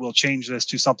expect that we'll change this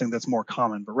to something that's more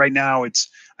common. But right now, I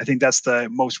think that's the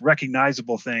most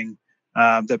recognizable thing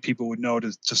that people would know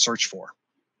to search for.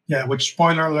 Yeah, which,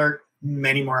 spoiler alert,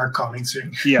 many more are coming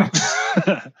soon. Yeah.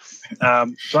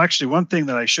 So actually, one thing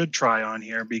that I should try on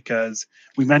here, because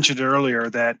we mentioned earlier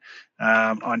that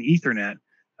on Ethernet,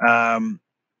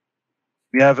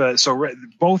 we have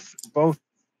both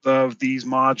of these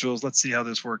modules. Let's see how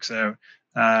this works out.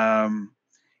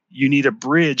 You need a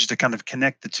bridge to kind of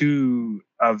connect the two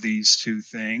of these two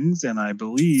things, and I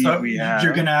believe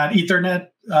you're going to add Ethernet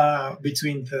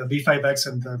between the V5X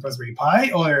and the Raspberry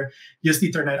Pi, or just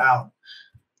Ethernet out?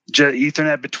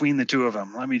 Ethernet between the two of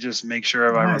them. Let me just make sure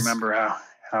if I remember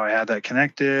how I had that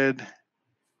connected.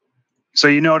 So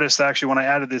you noticed actually when I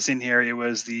added this in here, it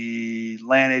was the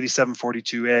LAN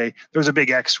 8742A. There's a big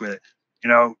X with it.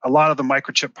 A lot of the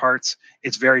microchip parts,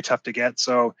 it's very tough to get.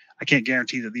 So I can't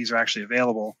guarantee that these are actually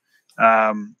available.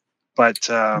 But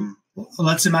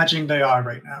let's imagine they are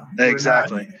right now.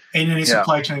 Exactly. In any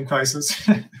supply chain crisis.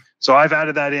 So I've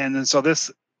added that in. And so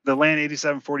the LAN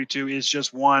 8742 is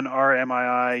just one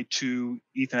RMII to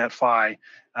Ethernet PHY.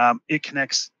 It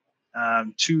connects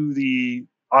to the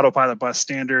Autopilot bus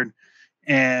standard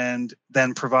and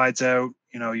then provides out,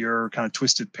 your kind of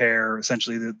twisted pair,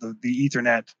 essentially the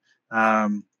Ethernet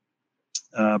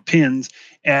pins.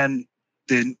 And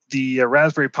the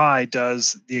Raspberry Pi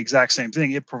does the exact same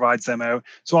thing. It provides them out.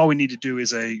 So all we need to do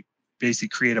is basically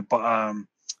create a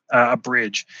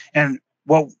bridge. And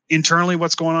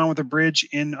what's going on with the bridge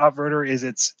in Upverter is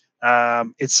it's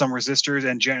some resistors,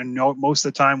 and most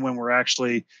of the time when we're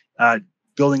actually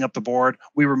building up the board,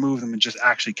 we remove them and just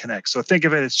actually connect. So think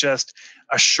of it as just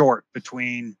a short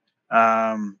between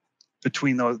those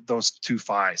two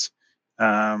PHYs.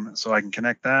 So I can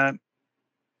connect that,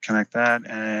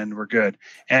 and we're good.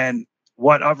 And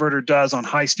what Upverter does on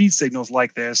high-speed signals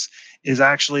like this is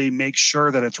actually make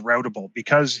sure that it's routable,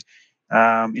 because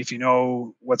if you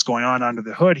know what's going on under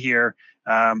the hood here,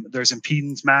 there's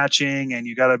impedance matching, and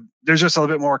there's just a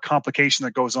little bit more complication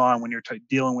that goes on when you're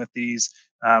dealing with these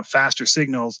faster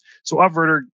signals. So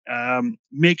Upverter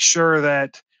makes sure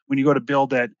that when you go to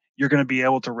build it, you're going to be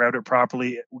able to route it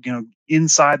properly,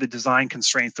 inside the design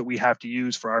constraints that we have to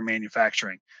use for our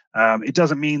manufacturing. It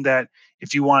doesn't mean that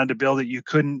if you wanted to build it, you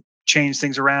couldn't change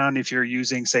things around if you're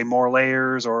using, say, more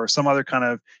layers or some other kind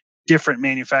of different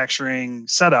manufacturing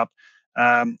setup.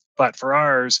 But for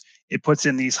ours, it puts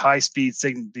in these high-speed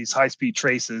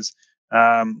traces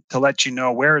to let you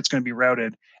know where it's going to be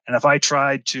routed. And if I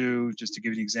tried to, just to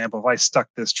give you an example, if I stuck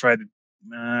this,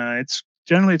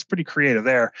 it's pretty creative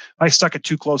there. If I stuck it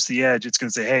too close to the edge, it's going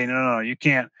to say, hey, no, you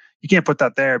can't put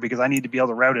that there, because I need to be able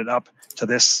to route it up to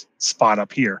this spot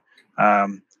up here.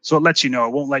 So it lets you know.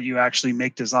 It won't let you actually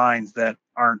make designs that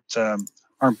aren't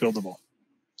buildable.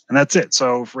 And that's it.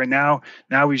 So right now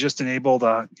we just enabled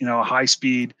a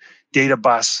high-speed data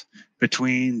bus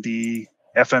between the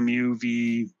FMU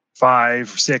V5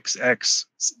 6X,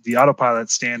 the Autopilot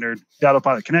standard, the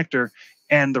Autopilot connector,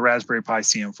 and the Raspberry Pi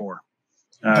CM4.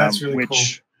 That's really cool.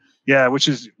 Yeah, which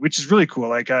is really cool.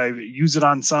 Like I use it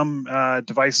on some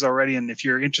devices already, and if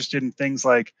you're interested in things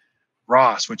like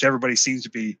ROS, which everybody seems to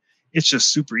be. It's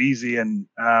just super easy, and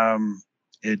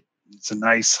it's a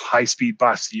nice high-speed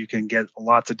bus. You can get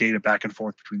lots of data back and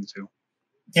forth between the two.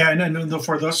 Yeah, and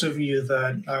for those of you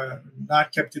that are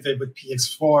not kept to date with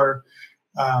PX4,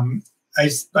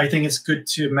 I think it's good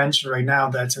to mention right now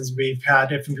that since we've had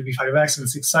FMPP5X and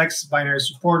 6X binary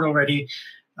support already,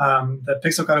 the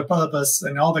Pixhawk Autopilot bus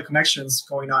and all the connections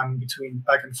going on between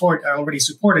back and forth are already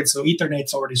supported. So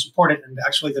Ethernet's already supported, and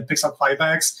actually the Pixhawk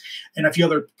 5X and a few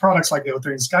other products like the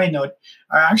Author and Skynote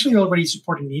are actually already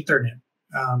supporting Ethernet,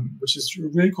 which is a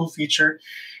really cool feature.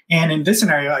 And in this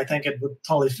scenario, I think it would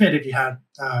totally fit if you had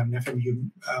an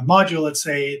FMU module, let's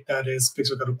say, that is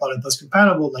Pixhawk Autopilot bus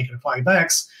compatible, like a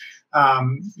 5X.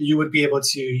 You would be able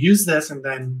to use this and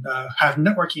then have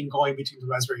networking going between the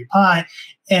Raspberry Pi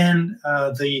and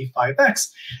the 5X,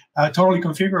 totally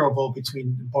configurable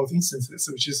between both instances,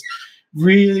 which is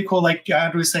really cool. Like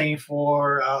Andrew was saying,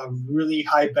 for really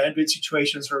high bandwidth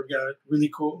situations, or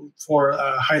really cool for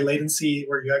high latency,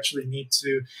 where you actually need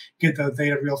to get the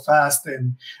data real fast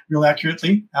and real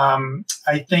accurately.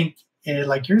 I think,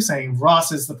 like you're saying,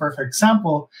 ROS is the perfect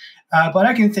example. But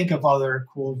I can think of other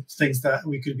cool things that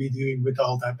we could be doing with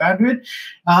all that bandwidth.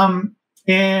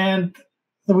 And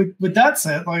with that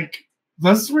said, like,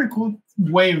 that's a really cool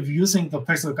way of using the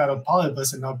Pixhawk Autopilot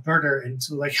bus and Upverter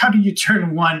into, like, how do you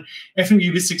turn one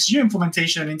FMUV6U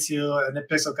implementation into an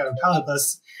Pixhawk Autopilot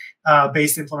bus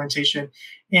based implementation,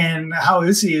 and how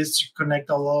easy it is to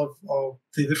connect all of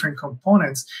the different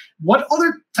components. What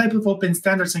other type of open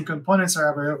standards and components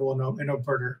are available in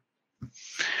Upverter?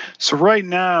 So right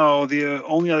now, the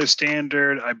only other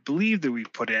standard I believe that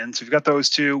we've put in, so we've got those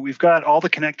two. We've got all the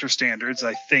connector standards.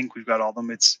 I think we've got all of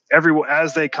them. It's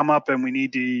as they come up and we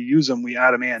need to use them, we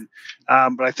add them in.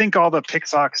 But I think all the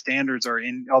Pixhawk standards are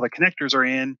in, all the connectors are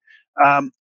in.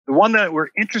 The one that we're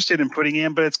interested in putting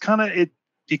in, but it's kind of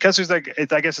because there's I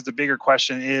guess it's a bigger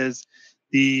question, is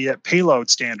the payload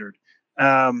standard.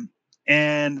 And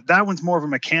that one's more of a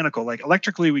mechanical. Like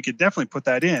electrically, we could definitely put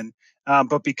that in.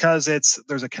 But because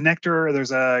there's a connector,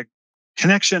 there's a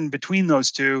connection between those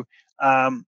two, I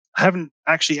haven't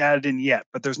actually added in yet,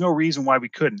 but there's no reason why we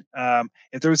couldn't.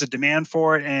 If there was a demand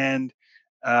for it, and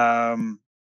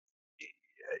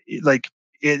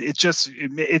it's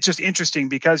just interesting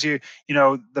because you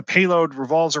know the payload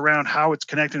revolves around how it's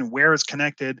connected and where it's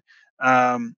connected,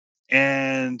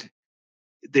 and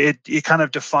it kind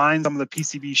of defines some of the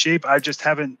PCB shape. I just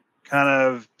haven't kind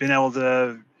of been able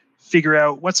to figure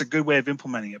out what's a good way of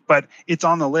implementing it, but it's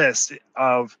on the list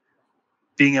of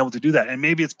being able to do that. And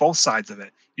maybe it's both sides of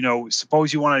it. You know,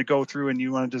 suppose you want to go through and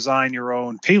you want to design your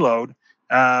own payload.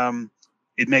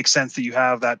 It makes sense that you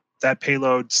have that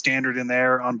payload standard in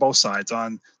there on both sides,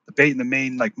 on the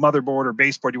main like motherboard or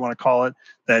baseboard, you want to call it,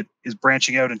 that is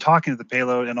branching out and talking to the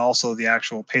payload, and also the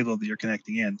actual payload that you're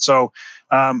connecting in. So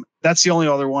that's the only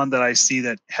other one that I see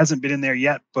that hasn't been in there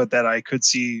yet, but that I could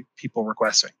see people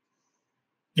requesting.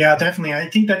 Yeah, definitely. I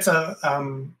think that's a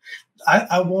I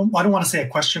don't want to say a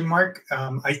question mark.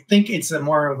 I think it's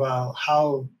more of a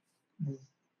how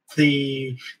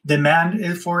the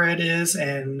demand for it is,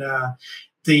 and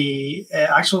the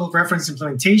actual reference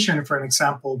implementation, for an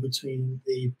example, between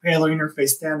the payload interface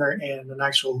standard and an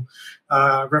actual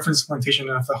reference implementation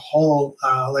of the whole,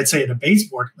 let's say, the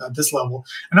baseboard at this level.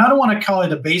 And I don't want to call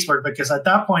it a baseboard, because at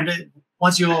that point,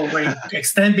 once you already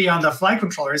extend beyond the flight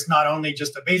controller, it's not only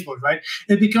just a baseboard, right?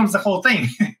 It becomes the whole thing.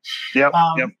 Yep.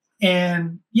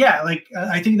 And yeah, like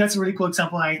I think that's a really cool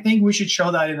example. And I think we should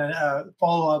show that in a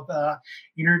follow-up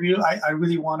interview. I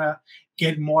really want to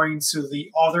get more into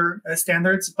the other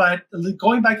standards, but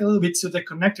going back a little bit to the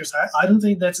connectors, I don't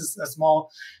think that's a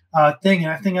small thing.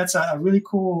 And I think that's a really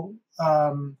cool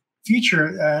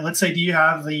feature. Let's say, do you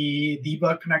have the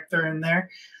debug connector in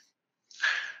there?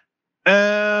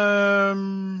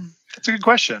 That's a good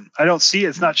question. I don't see it.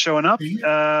 It's not showing up.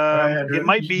 It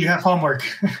might be. You have homework.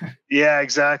 Yeah,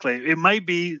 exactly. It might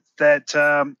be that.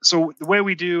 So the way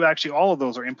we do actually all of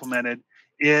those are implemented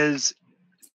is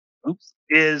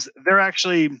they're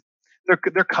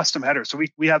custom headers. So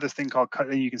we have this thing called,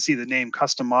 you can see the name,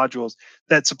 custom modules,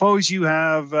 that suppose you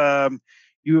have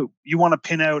you want to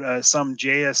pin out some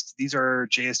these are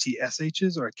JST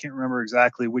SHs, or I can't remember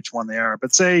exactly which one they are,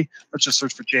 but say let's just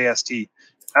search for JST.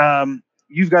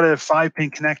 You've got a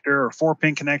 5-pin connector or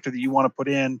 4-pin connector that you want to put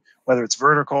in, whether it's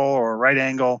vertical or right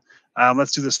angle.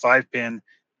 Let's do this 5-pin,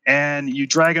 and you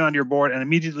drag it onto your board, and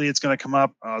immediately it's going to come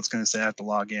up. Oh, it's going to say I have to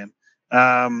log in.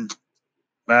 Well,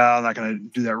 I'm not going to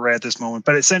do that right at this moment,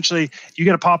 but essentially you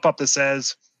get a pop-up that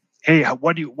says, hey,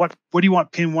 what do you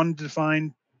want pin 1 to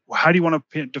define? How do you want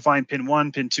to define pin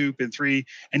 1, pin 2, pin 3?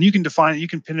 And you can define it, you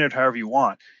can pin it however you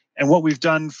want. And what we've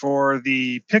done for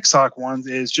the Pixhawk ones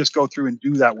is just go through and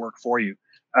do that work for you.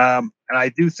 And I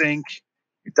do think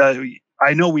that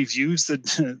I know we've used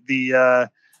the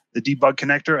debug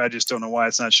connector. I just don't know why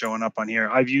it's not showing up on here.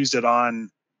 I've used it on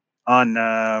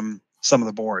some of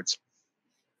the boards.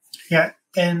 Yeah,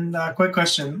 and quick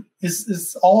question: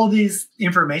 is all of these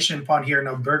information upon here in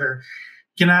Upverter?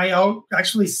 Can I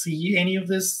actually see any of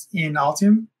this in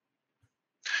Altium?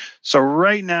 So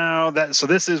right now,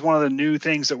 this is one of the new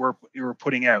things that we're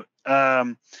putting out.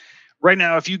 Right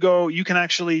now, if you go, you can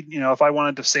actually, if I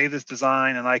wanted to save this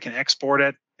design and I can export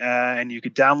it, and you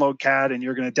could download CAD, and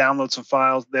you're going to download some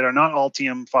files that are not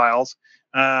Altium files.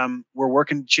 We're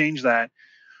working to change that.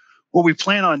 What we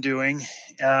plan on doing,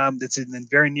 that's in the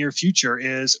very near future,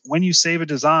 is when you save a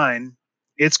design,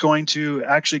 it's going to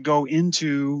actually go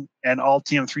into an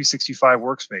Altium 365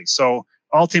 workspace. So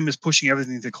Altium is pushing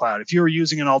everything to the cloud. If you're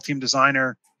using an Altium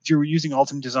Designer,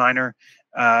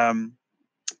 and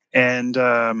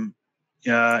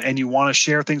you want to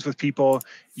share things with people,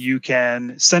 you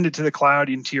can send it to the cloud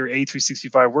into your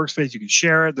A365 workspace. You can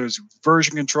share it. There's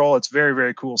version control. It's very,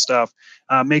 very cool stuff.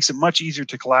 Makes it much easier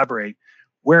to collaborate.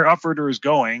 Where Upverter is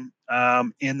going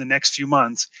in the next few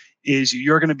months is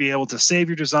you're going to be able to save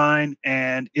your design,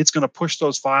 and it's going to push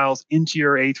those files into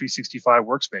your A365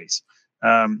 workspace.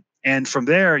 And from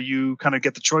there, you kind of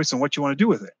get the choice on what you want to do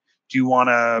with it. Do you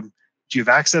have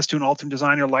access to an Altium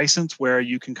Designer license where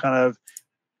you can kind of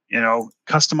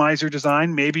customize your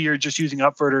design? Maybe you're just using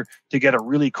Upverter to get a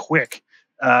really quick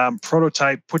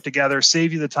prototype put together,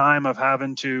 save you the time of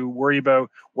having to worry about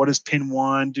what does pin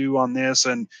 1 do on this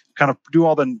and kind of do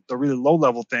all the really low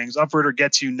level things. Upverter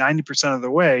gets you 90% of the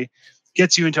way,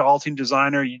 gets you into Altium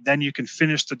Designer. Then you can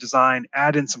finish the design,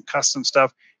 add in some custom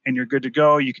stuff, and you're good to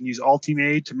go. You can use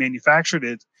Ultimate to manufacture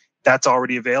it. That's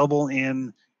already available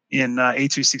in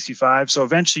A365. So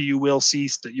eventually you will see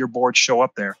your board show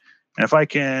up there. And if I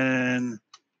can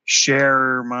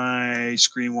share my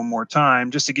screen one more time,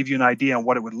 just to give you an idea on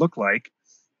what it would look like.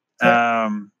 Now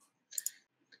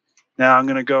I'm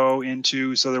going to go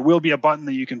into, so there will be a button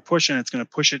that you can push, and it's going to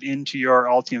push it into your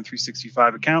Altium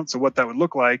 365 account. So what that would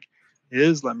look like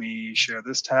is, let me share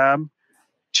this tab.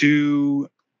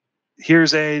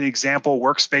 Here's an example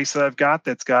workspace that I've got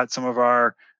that's got some of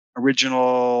our original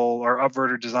or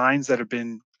Upverter designs that have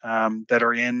been that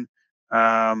are in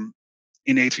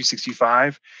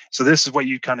A365. So this is what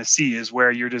you kind of see, is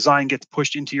where your design gets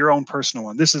pushed into your own personal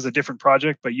one. This is a different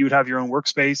project, but you'd have your own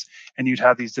workspace and you'd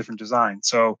have these different designs.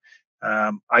 So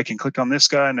I can click on this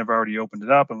guy, and I've already opened it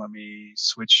up, and let me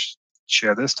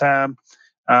share this tab.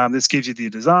 This gives you the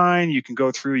design. You can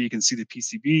go through, you can see the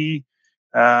PCB.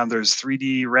 There's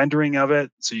 3D rendering of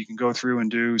it, so you can go through and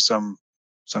do some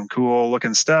cool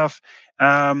looking stuff.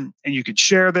 And you could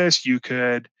share this. You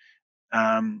could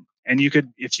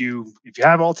if you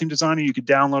have Altium Designer, you could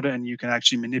download it and you can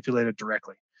actually manipulate it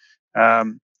directly.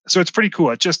 So it's pretty cool.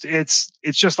 It's just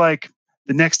like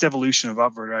the next evolution of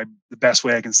Upverter. The best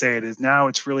way I can say it is now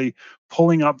it's really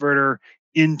pulling Upverter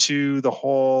into the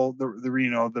whole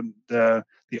the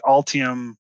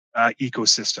Altium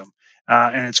ecosystem,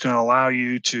 and it's going to allow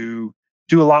you to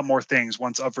do a lot more things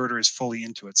once Upverter is fully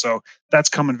into it. So that's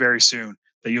coming very soon,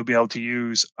 that you'll be able to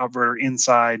use Upverter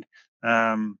inside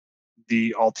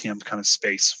the Altium kind of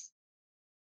space.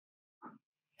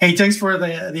 Hey, thanks for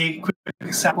the quick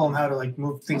example on how to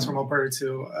move things from Upverter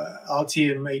to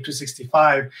Altium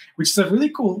A365, which is a really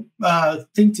cool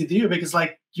thing to do, because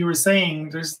like you were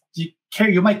saying,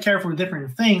 you might care for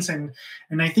different things, and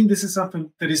I think this is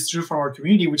something that is true for our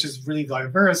community, which is really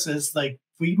diverse. Is like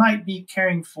we might be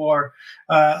caring for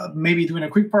maybe doing a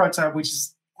quick prototype, which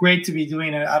is great to be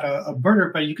doing it at a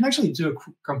Upverter, but you can actually do a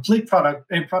complete product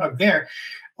there.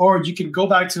 Or you can go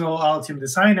back to Altium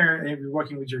Designer if you're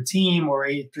working with your team, or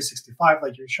A365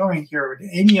 like you're showing here, or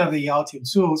any of the Altium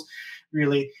tools,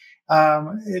 really.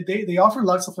 They offer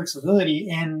lots of flexibility,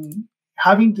 and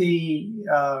having the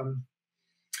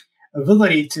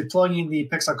ability to plug in the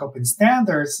Pixhawk Open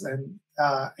Standards and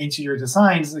into your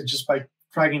designs just by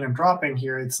dragging and dropping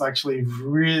here, it's actually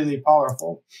really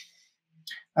powerful.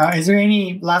 Is there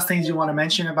any last things you want to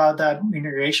mention about that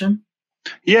integration?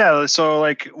 Yeah, so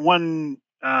like one,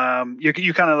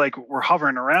 you kind of like we're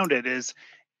hovering around it, is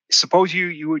suppose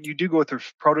you do go through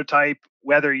prototype,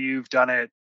 whether you've done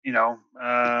it,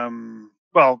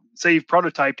 well, say you've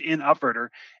prototyped in Upverter,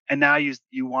 and now you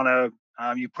want to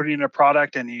you put it in a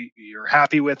product, and you're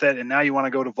happy with it, and now you want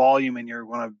to go to volume, and you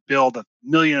want to build 1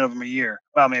 million of them a year.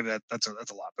 Well, maybe that's a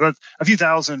lot, but that's a few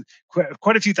thousand,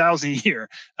 quite a few thousand a year.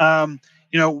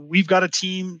 We've got a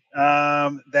team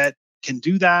that can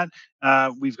do that.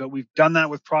 We've done that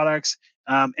with products,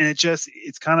 and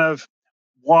it's kind of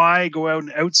why go out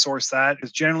and outsource that?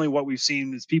 Because generally what we've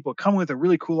seen is people come with a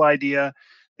really cool idea,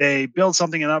 they build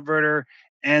something in Upverter,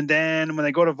 and then when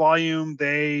they go to volume,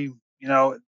 they're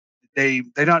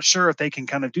not sure if they can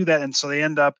kind of do that, and so they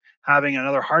end up having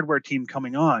another hardware team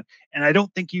coming on. And I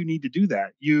don't think you need to do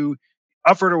that.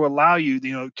 Upverter will allow you,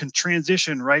 can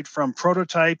transition right from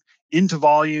prototype into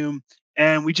volume,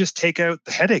 and we just take out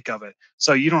the headache of it.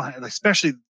 So you don't have,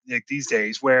 especially like these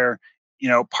days where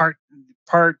part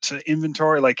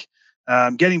inventory, like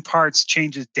getting parts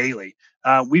changes daily.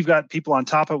 We've got people on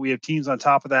top of it. We have teams on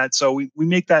top of that. So we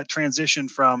make that transition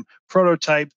from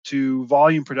prototype to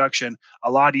volume production a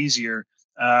lot easier.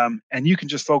 And you can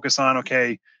just focus on,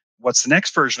 okay, what's the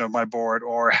next version of my board,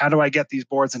 or how do I get these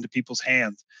boards into people's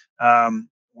hands?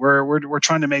 We're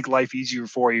trying to make life easier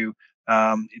for you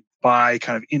by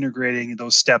kind of integrating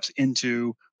those steps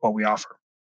into what we offer.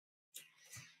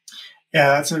 Yeah,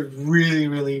 that's a really,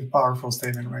 really powerful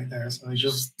statement right there. So it's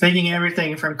just taking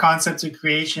everything from concept to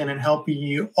creation and helping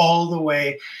you all the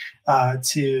way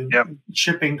to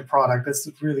shipping the product. That's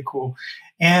really cool.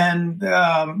 And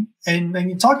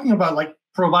you're talking about like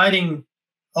providing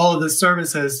all of the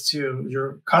services to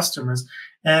your customers.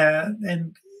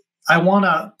 And I want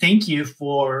to thank you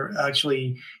for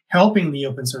actually helping the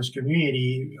open source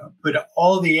community put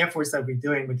all the efforts that we're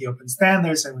doing with the open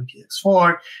standards and with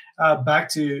PX4 back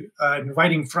to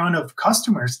right in front of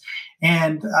customers.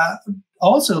 And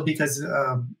also because,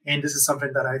 and this is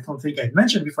something that I don't think I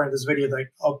mentioned before in this video,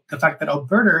 like the fact that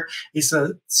Upverter is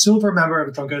a silver member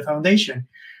of the Dronecode Foundation.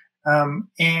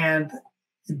 And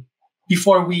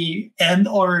before we end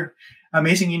our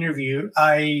amazing interview,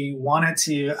 I wanted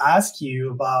to ask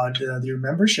you about your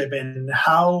membership and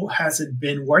how has it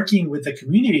been working with the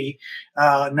community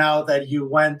now that you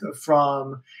went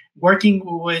from working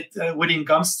within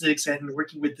Gumsticks and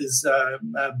working with this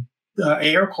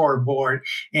AirCore board,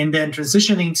 and then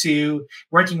transitioning to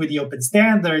working with the open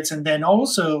standards, and then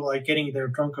also like getting their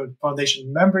Dronecode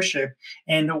Foundation membership.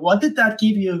 And what did that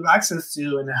give you access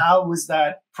to, and how was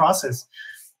that process?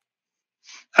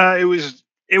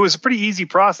 It was a pretty easy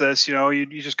process. You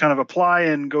just kind of apply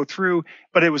and go through,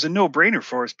 but it was a no-brainer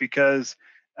for us because,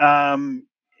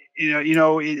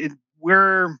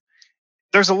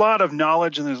 there's a lot of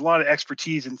knowledge and there's a lot of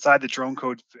expertise inside the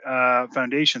Dronecode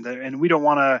Foundation, and we don't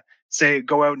want to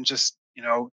go out and just,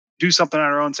 do something on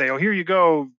our own, say, oh, here you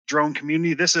go, drone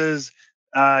community. This is,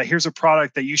 here's a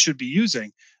product that you should be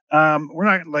using. We're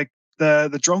not like,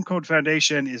 the Dronecode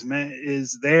Foundation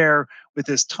is there with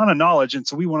this ton of knowledge, and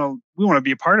so we want to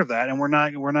be a part of that, and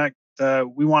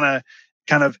we want to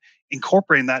kind of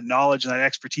incorporate that knowledge and that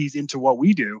expertise into what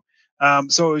we do.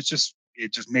 So it just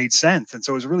made sense, and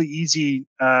so it was a really easy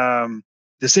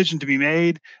decision to be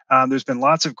made. There's been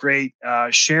lots of great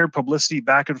shared publicity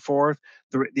back and forth.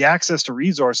 The access to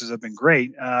resources have been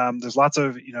great. There's lots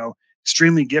of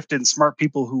extremely gifted and smart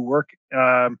people who work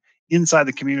inside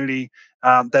the community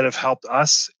that have helped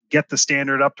us get the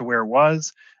standard up to where it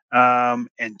was,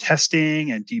 and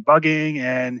testing and debugging.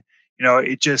 And,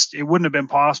 it wouldn't have been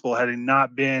possible had it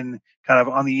not been kind of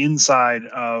on the inside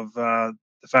of the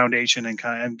foundation and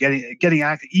kind of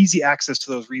getting easy access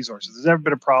to those resources. There's never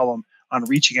been a problem on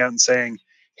reaching out and saying,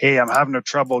 hey, I'm having a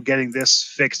trouble getting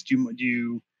this fixed. Can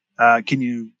you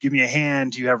give me a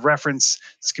hand? Do you have reference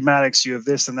schematics? Do you have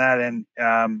this and that? And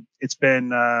it's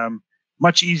been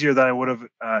much easier than I would have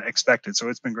expected. So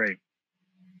it's been great.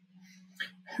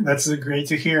 That's great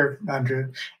to hear,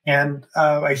 Andrew. And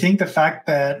I think the fact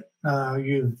that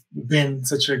you've been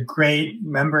such a great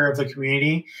member of the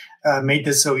community made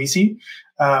this so easy.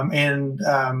 And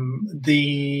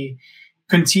the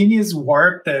continuous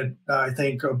work that I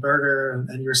think Upverter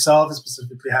and yourself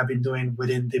specifically have been doing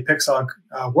within the Pixhawk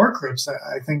Work Groups,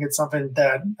 I think it's something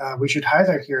that we should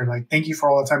highlight here. Like, thank you for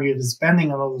all the time you've been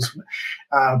spending on all those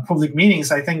public meetings.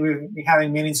 I think we've been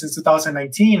having meetings since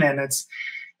 2019, and it's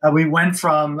we went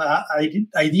from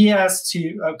ideas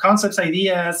to concepts,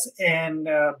 ideas, and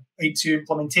into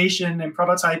implementation and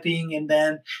prototyping, and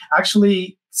then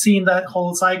actually seeing that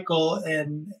whole cycle.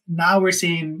 And now we're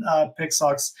seeing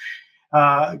Pixhawks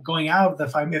going out, the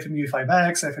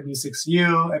FMU5X,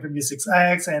 FMU6U,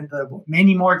 FMU6X, and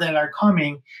many more that are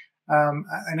coming.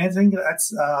 And I think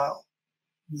that's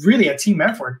really a team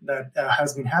effort that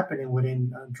has been happening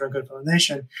within Dronecode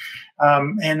Foundation.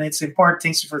 And it's in part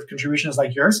thanks for contributions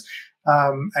like yours.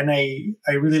 And I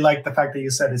really like the fact that you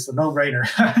said it's a no-brainer.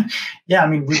 Yeah, I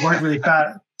mean, we worked really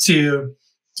fast to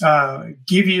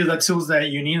give you the tools that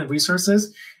you need and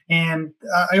resources. And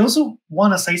I also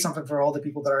want to say something for all the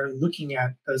people that are looking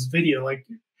at this video. Like,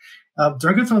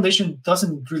 Dronecode Foundation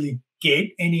doesn't really get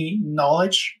any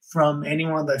knowledge from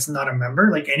anyone that's not a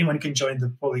member. Like anyone can join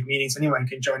the public meetings, anyone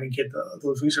can join and get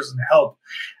those resources and help.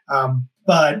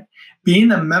 But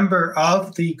being a member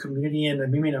of the community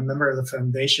and being a member of the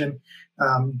foundation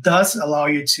does allow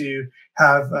you to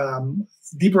have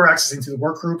deeper access into the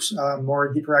work groups,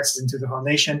 more deeper access into the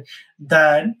foundation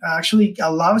that actually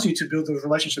allows you to build those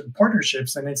relationships and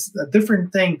partnerships. And it's a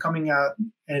different thing coming out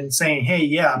and saying, hey,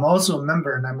 yeah, I'm also a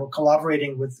member and I'm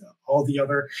collaborating with all the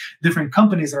other different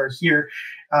companies that are here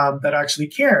that actually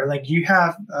care. Like you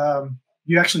have,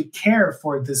 you actually care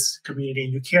for this community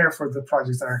and you care for the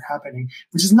projects that are happening,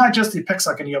 which is not just the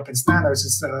Pixhawk and the open standards.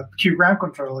 It's Q ground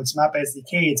control, it's Map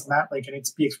SDK, it's MapLink, and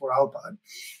it's PX4 Autopilot.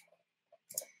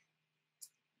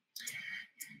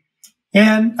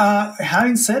 And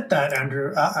having said that,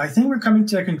 Andrew, I think we're coming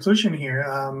to a conclusion here.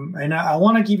 And I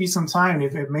want to give you some time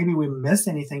if maybe we missed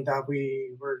anything that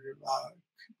we were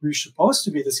supposed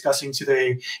to be discussing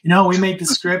today. You know, we made the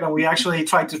script and we actually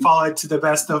tried to follow it to the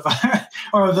best of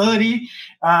our ability.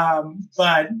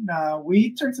 But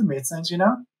we turned some mid-sense, you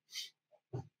know?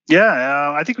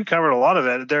 Yeah, I think we covered a lot of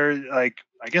it. I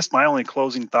guess my only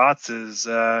closing thoughts is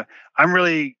I'm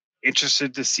really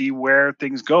interested to see where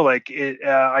things go. I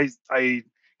kind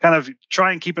of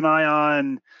try and keep an eye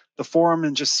on the forum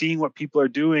and just seeing what people are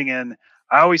doing. And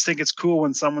I always think it's cool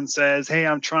when someone says, hey,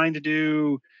 I'm trying to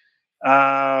do,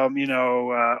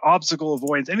 obstacle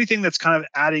avoidance, anything that's kind of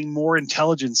adding more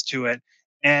intelligence to it.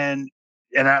 And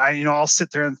I'll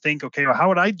sit there and think, okay, well, how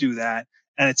would I do that?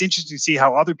 And it's interesting to see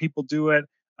how other people do it.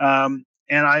 And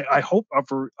I hope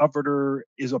Upverter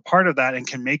is a part of that and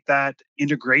can make that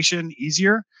integration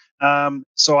easier.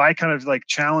 So I kind of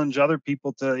challenge other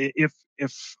people to, if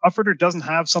Upverter doesn't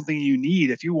have something you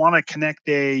need, if you want to connect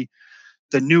the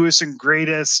newest and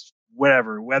greatest,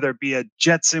 whether it be a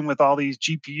Jetson with all these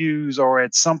GPUs or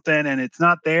it's something and it's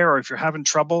not there, or if you're having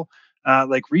trouble,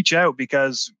 reach out,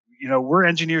 because we're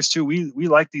engineers too. We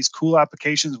like these cool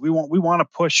applications. We want to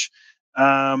push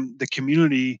the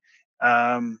community,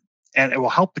 and it will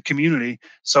help the community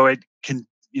so it can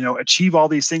achieve all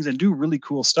these things and do really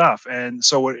cool stuff. And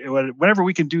so whatever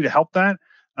we can do to help that,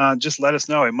 just let us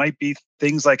know. It might be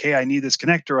things like, hey, I need this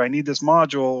connector, I need this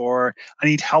module, or I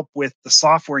need help with the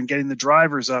software and getting the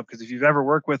drivers up. Because if you've ever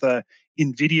worked with a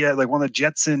NVIDIA, like one of the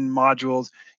Jetson modules,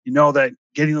 you know that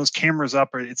getting those cameras up,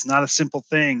 it's not a simple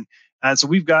thing. So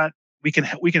we can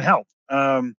help.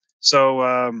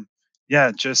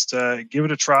 Just give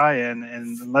it a try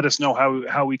and let us know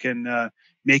how we can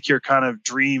make your kind of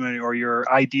dream or your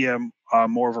idea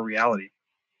more of a reality.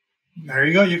 There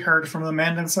you go. You heard from the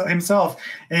man himself.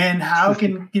 And how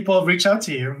can people reach out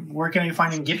to you? Where can you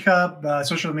find in GitHub,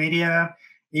 social media,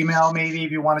 email, maybe,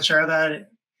 if you want to share that?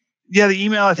 Yeah, the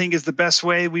email, I think, is the best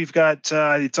way. We've got,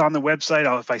 it's on the website.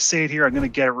 If I say it here, I'm going to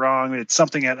get it wrong. It's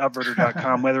something at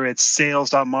upverter.com, whether it's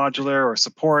sales.modular or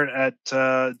support at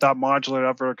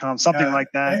 .modular@upverter.com, something like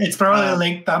that. It's probably a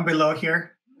link down below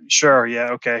here. Sure.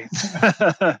 Yeah. Okay.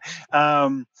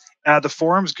 The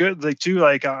forum's good.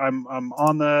 I'm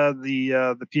on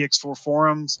the PX4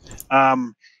 forums.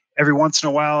 Every once in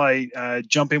a while, I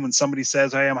jump in when somebody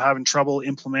says, "Hey, I'm having trouble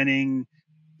implementing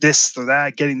this or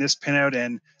that, getting this pinout,"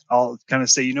 and I'll kind of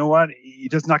say, you know what?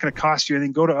 It's not going to cost you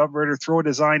anything. Go to Upverter, throw a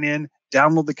design in,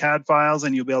 download the CAD files,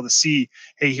 and you'll be able to see,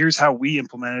 hey, here's how we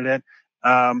implemented it,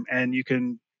 and you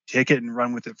can take it and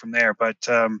run with it from there. But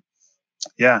there's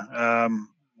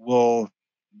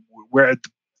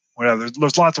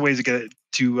lots of ways to get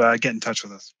in touch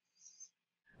with us.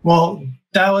 Well,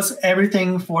 that was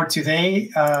everything for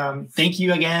today. Thank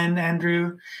you again,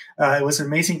 Andrew. It was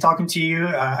amazing talking to you.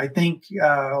 I think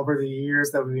over the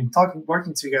years that we've been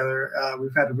working together,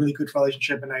 we've had a really good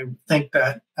relationship, and I think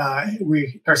that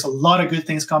there's a lot of good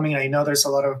things coming. I know there's a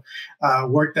lot of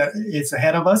work that is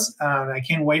ahead of us, and I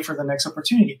can't wait for the next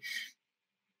opportunity.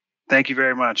 Thank you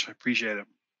very much. I appreciate it.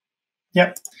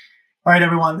 Yep. All right,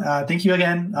 everyone. Thank you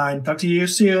again, and talk to you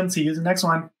soon. See you in the next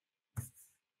one.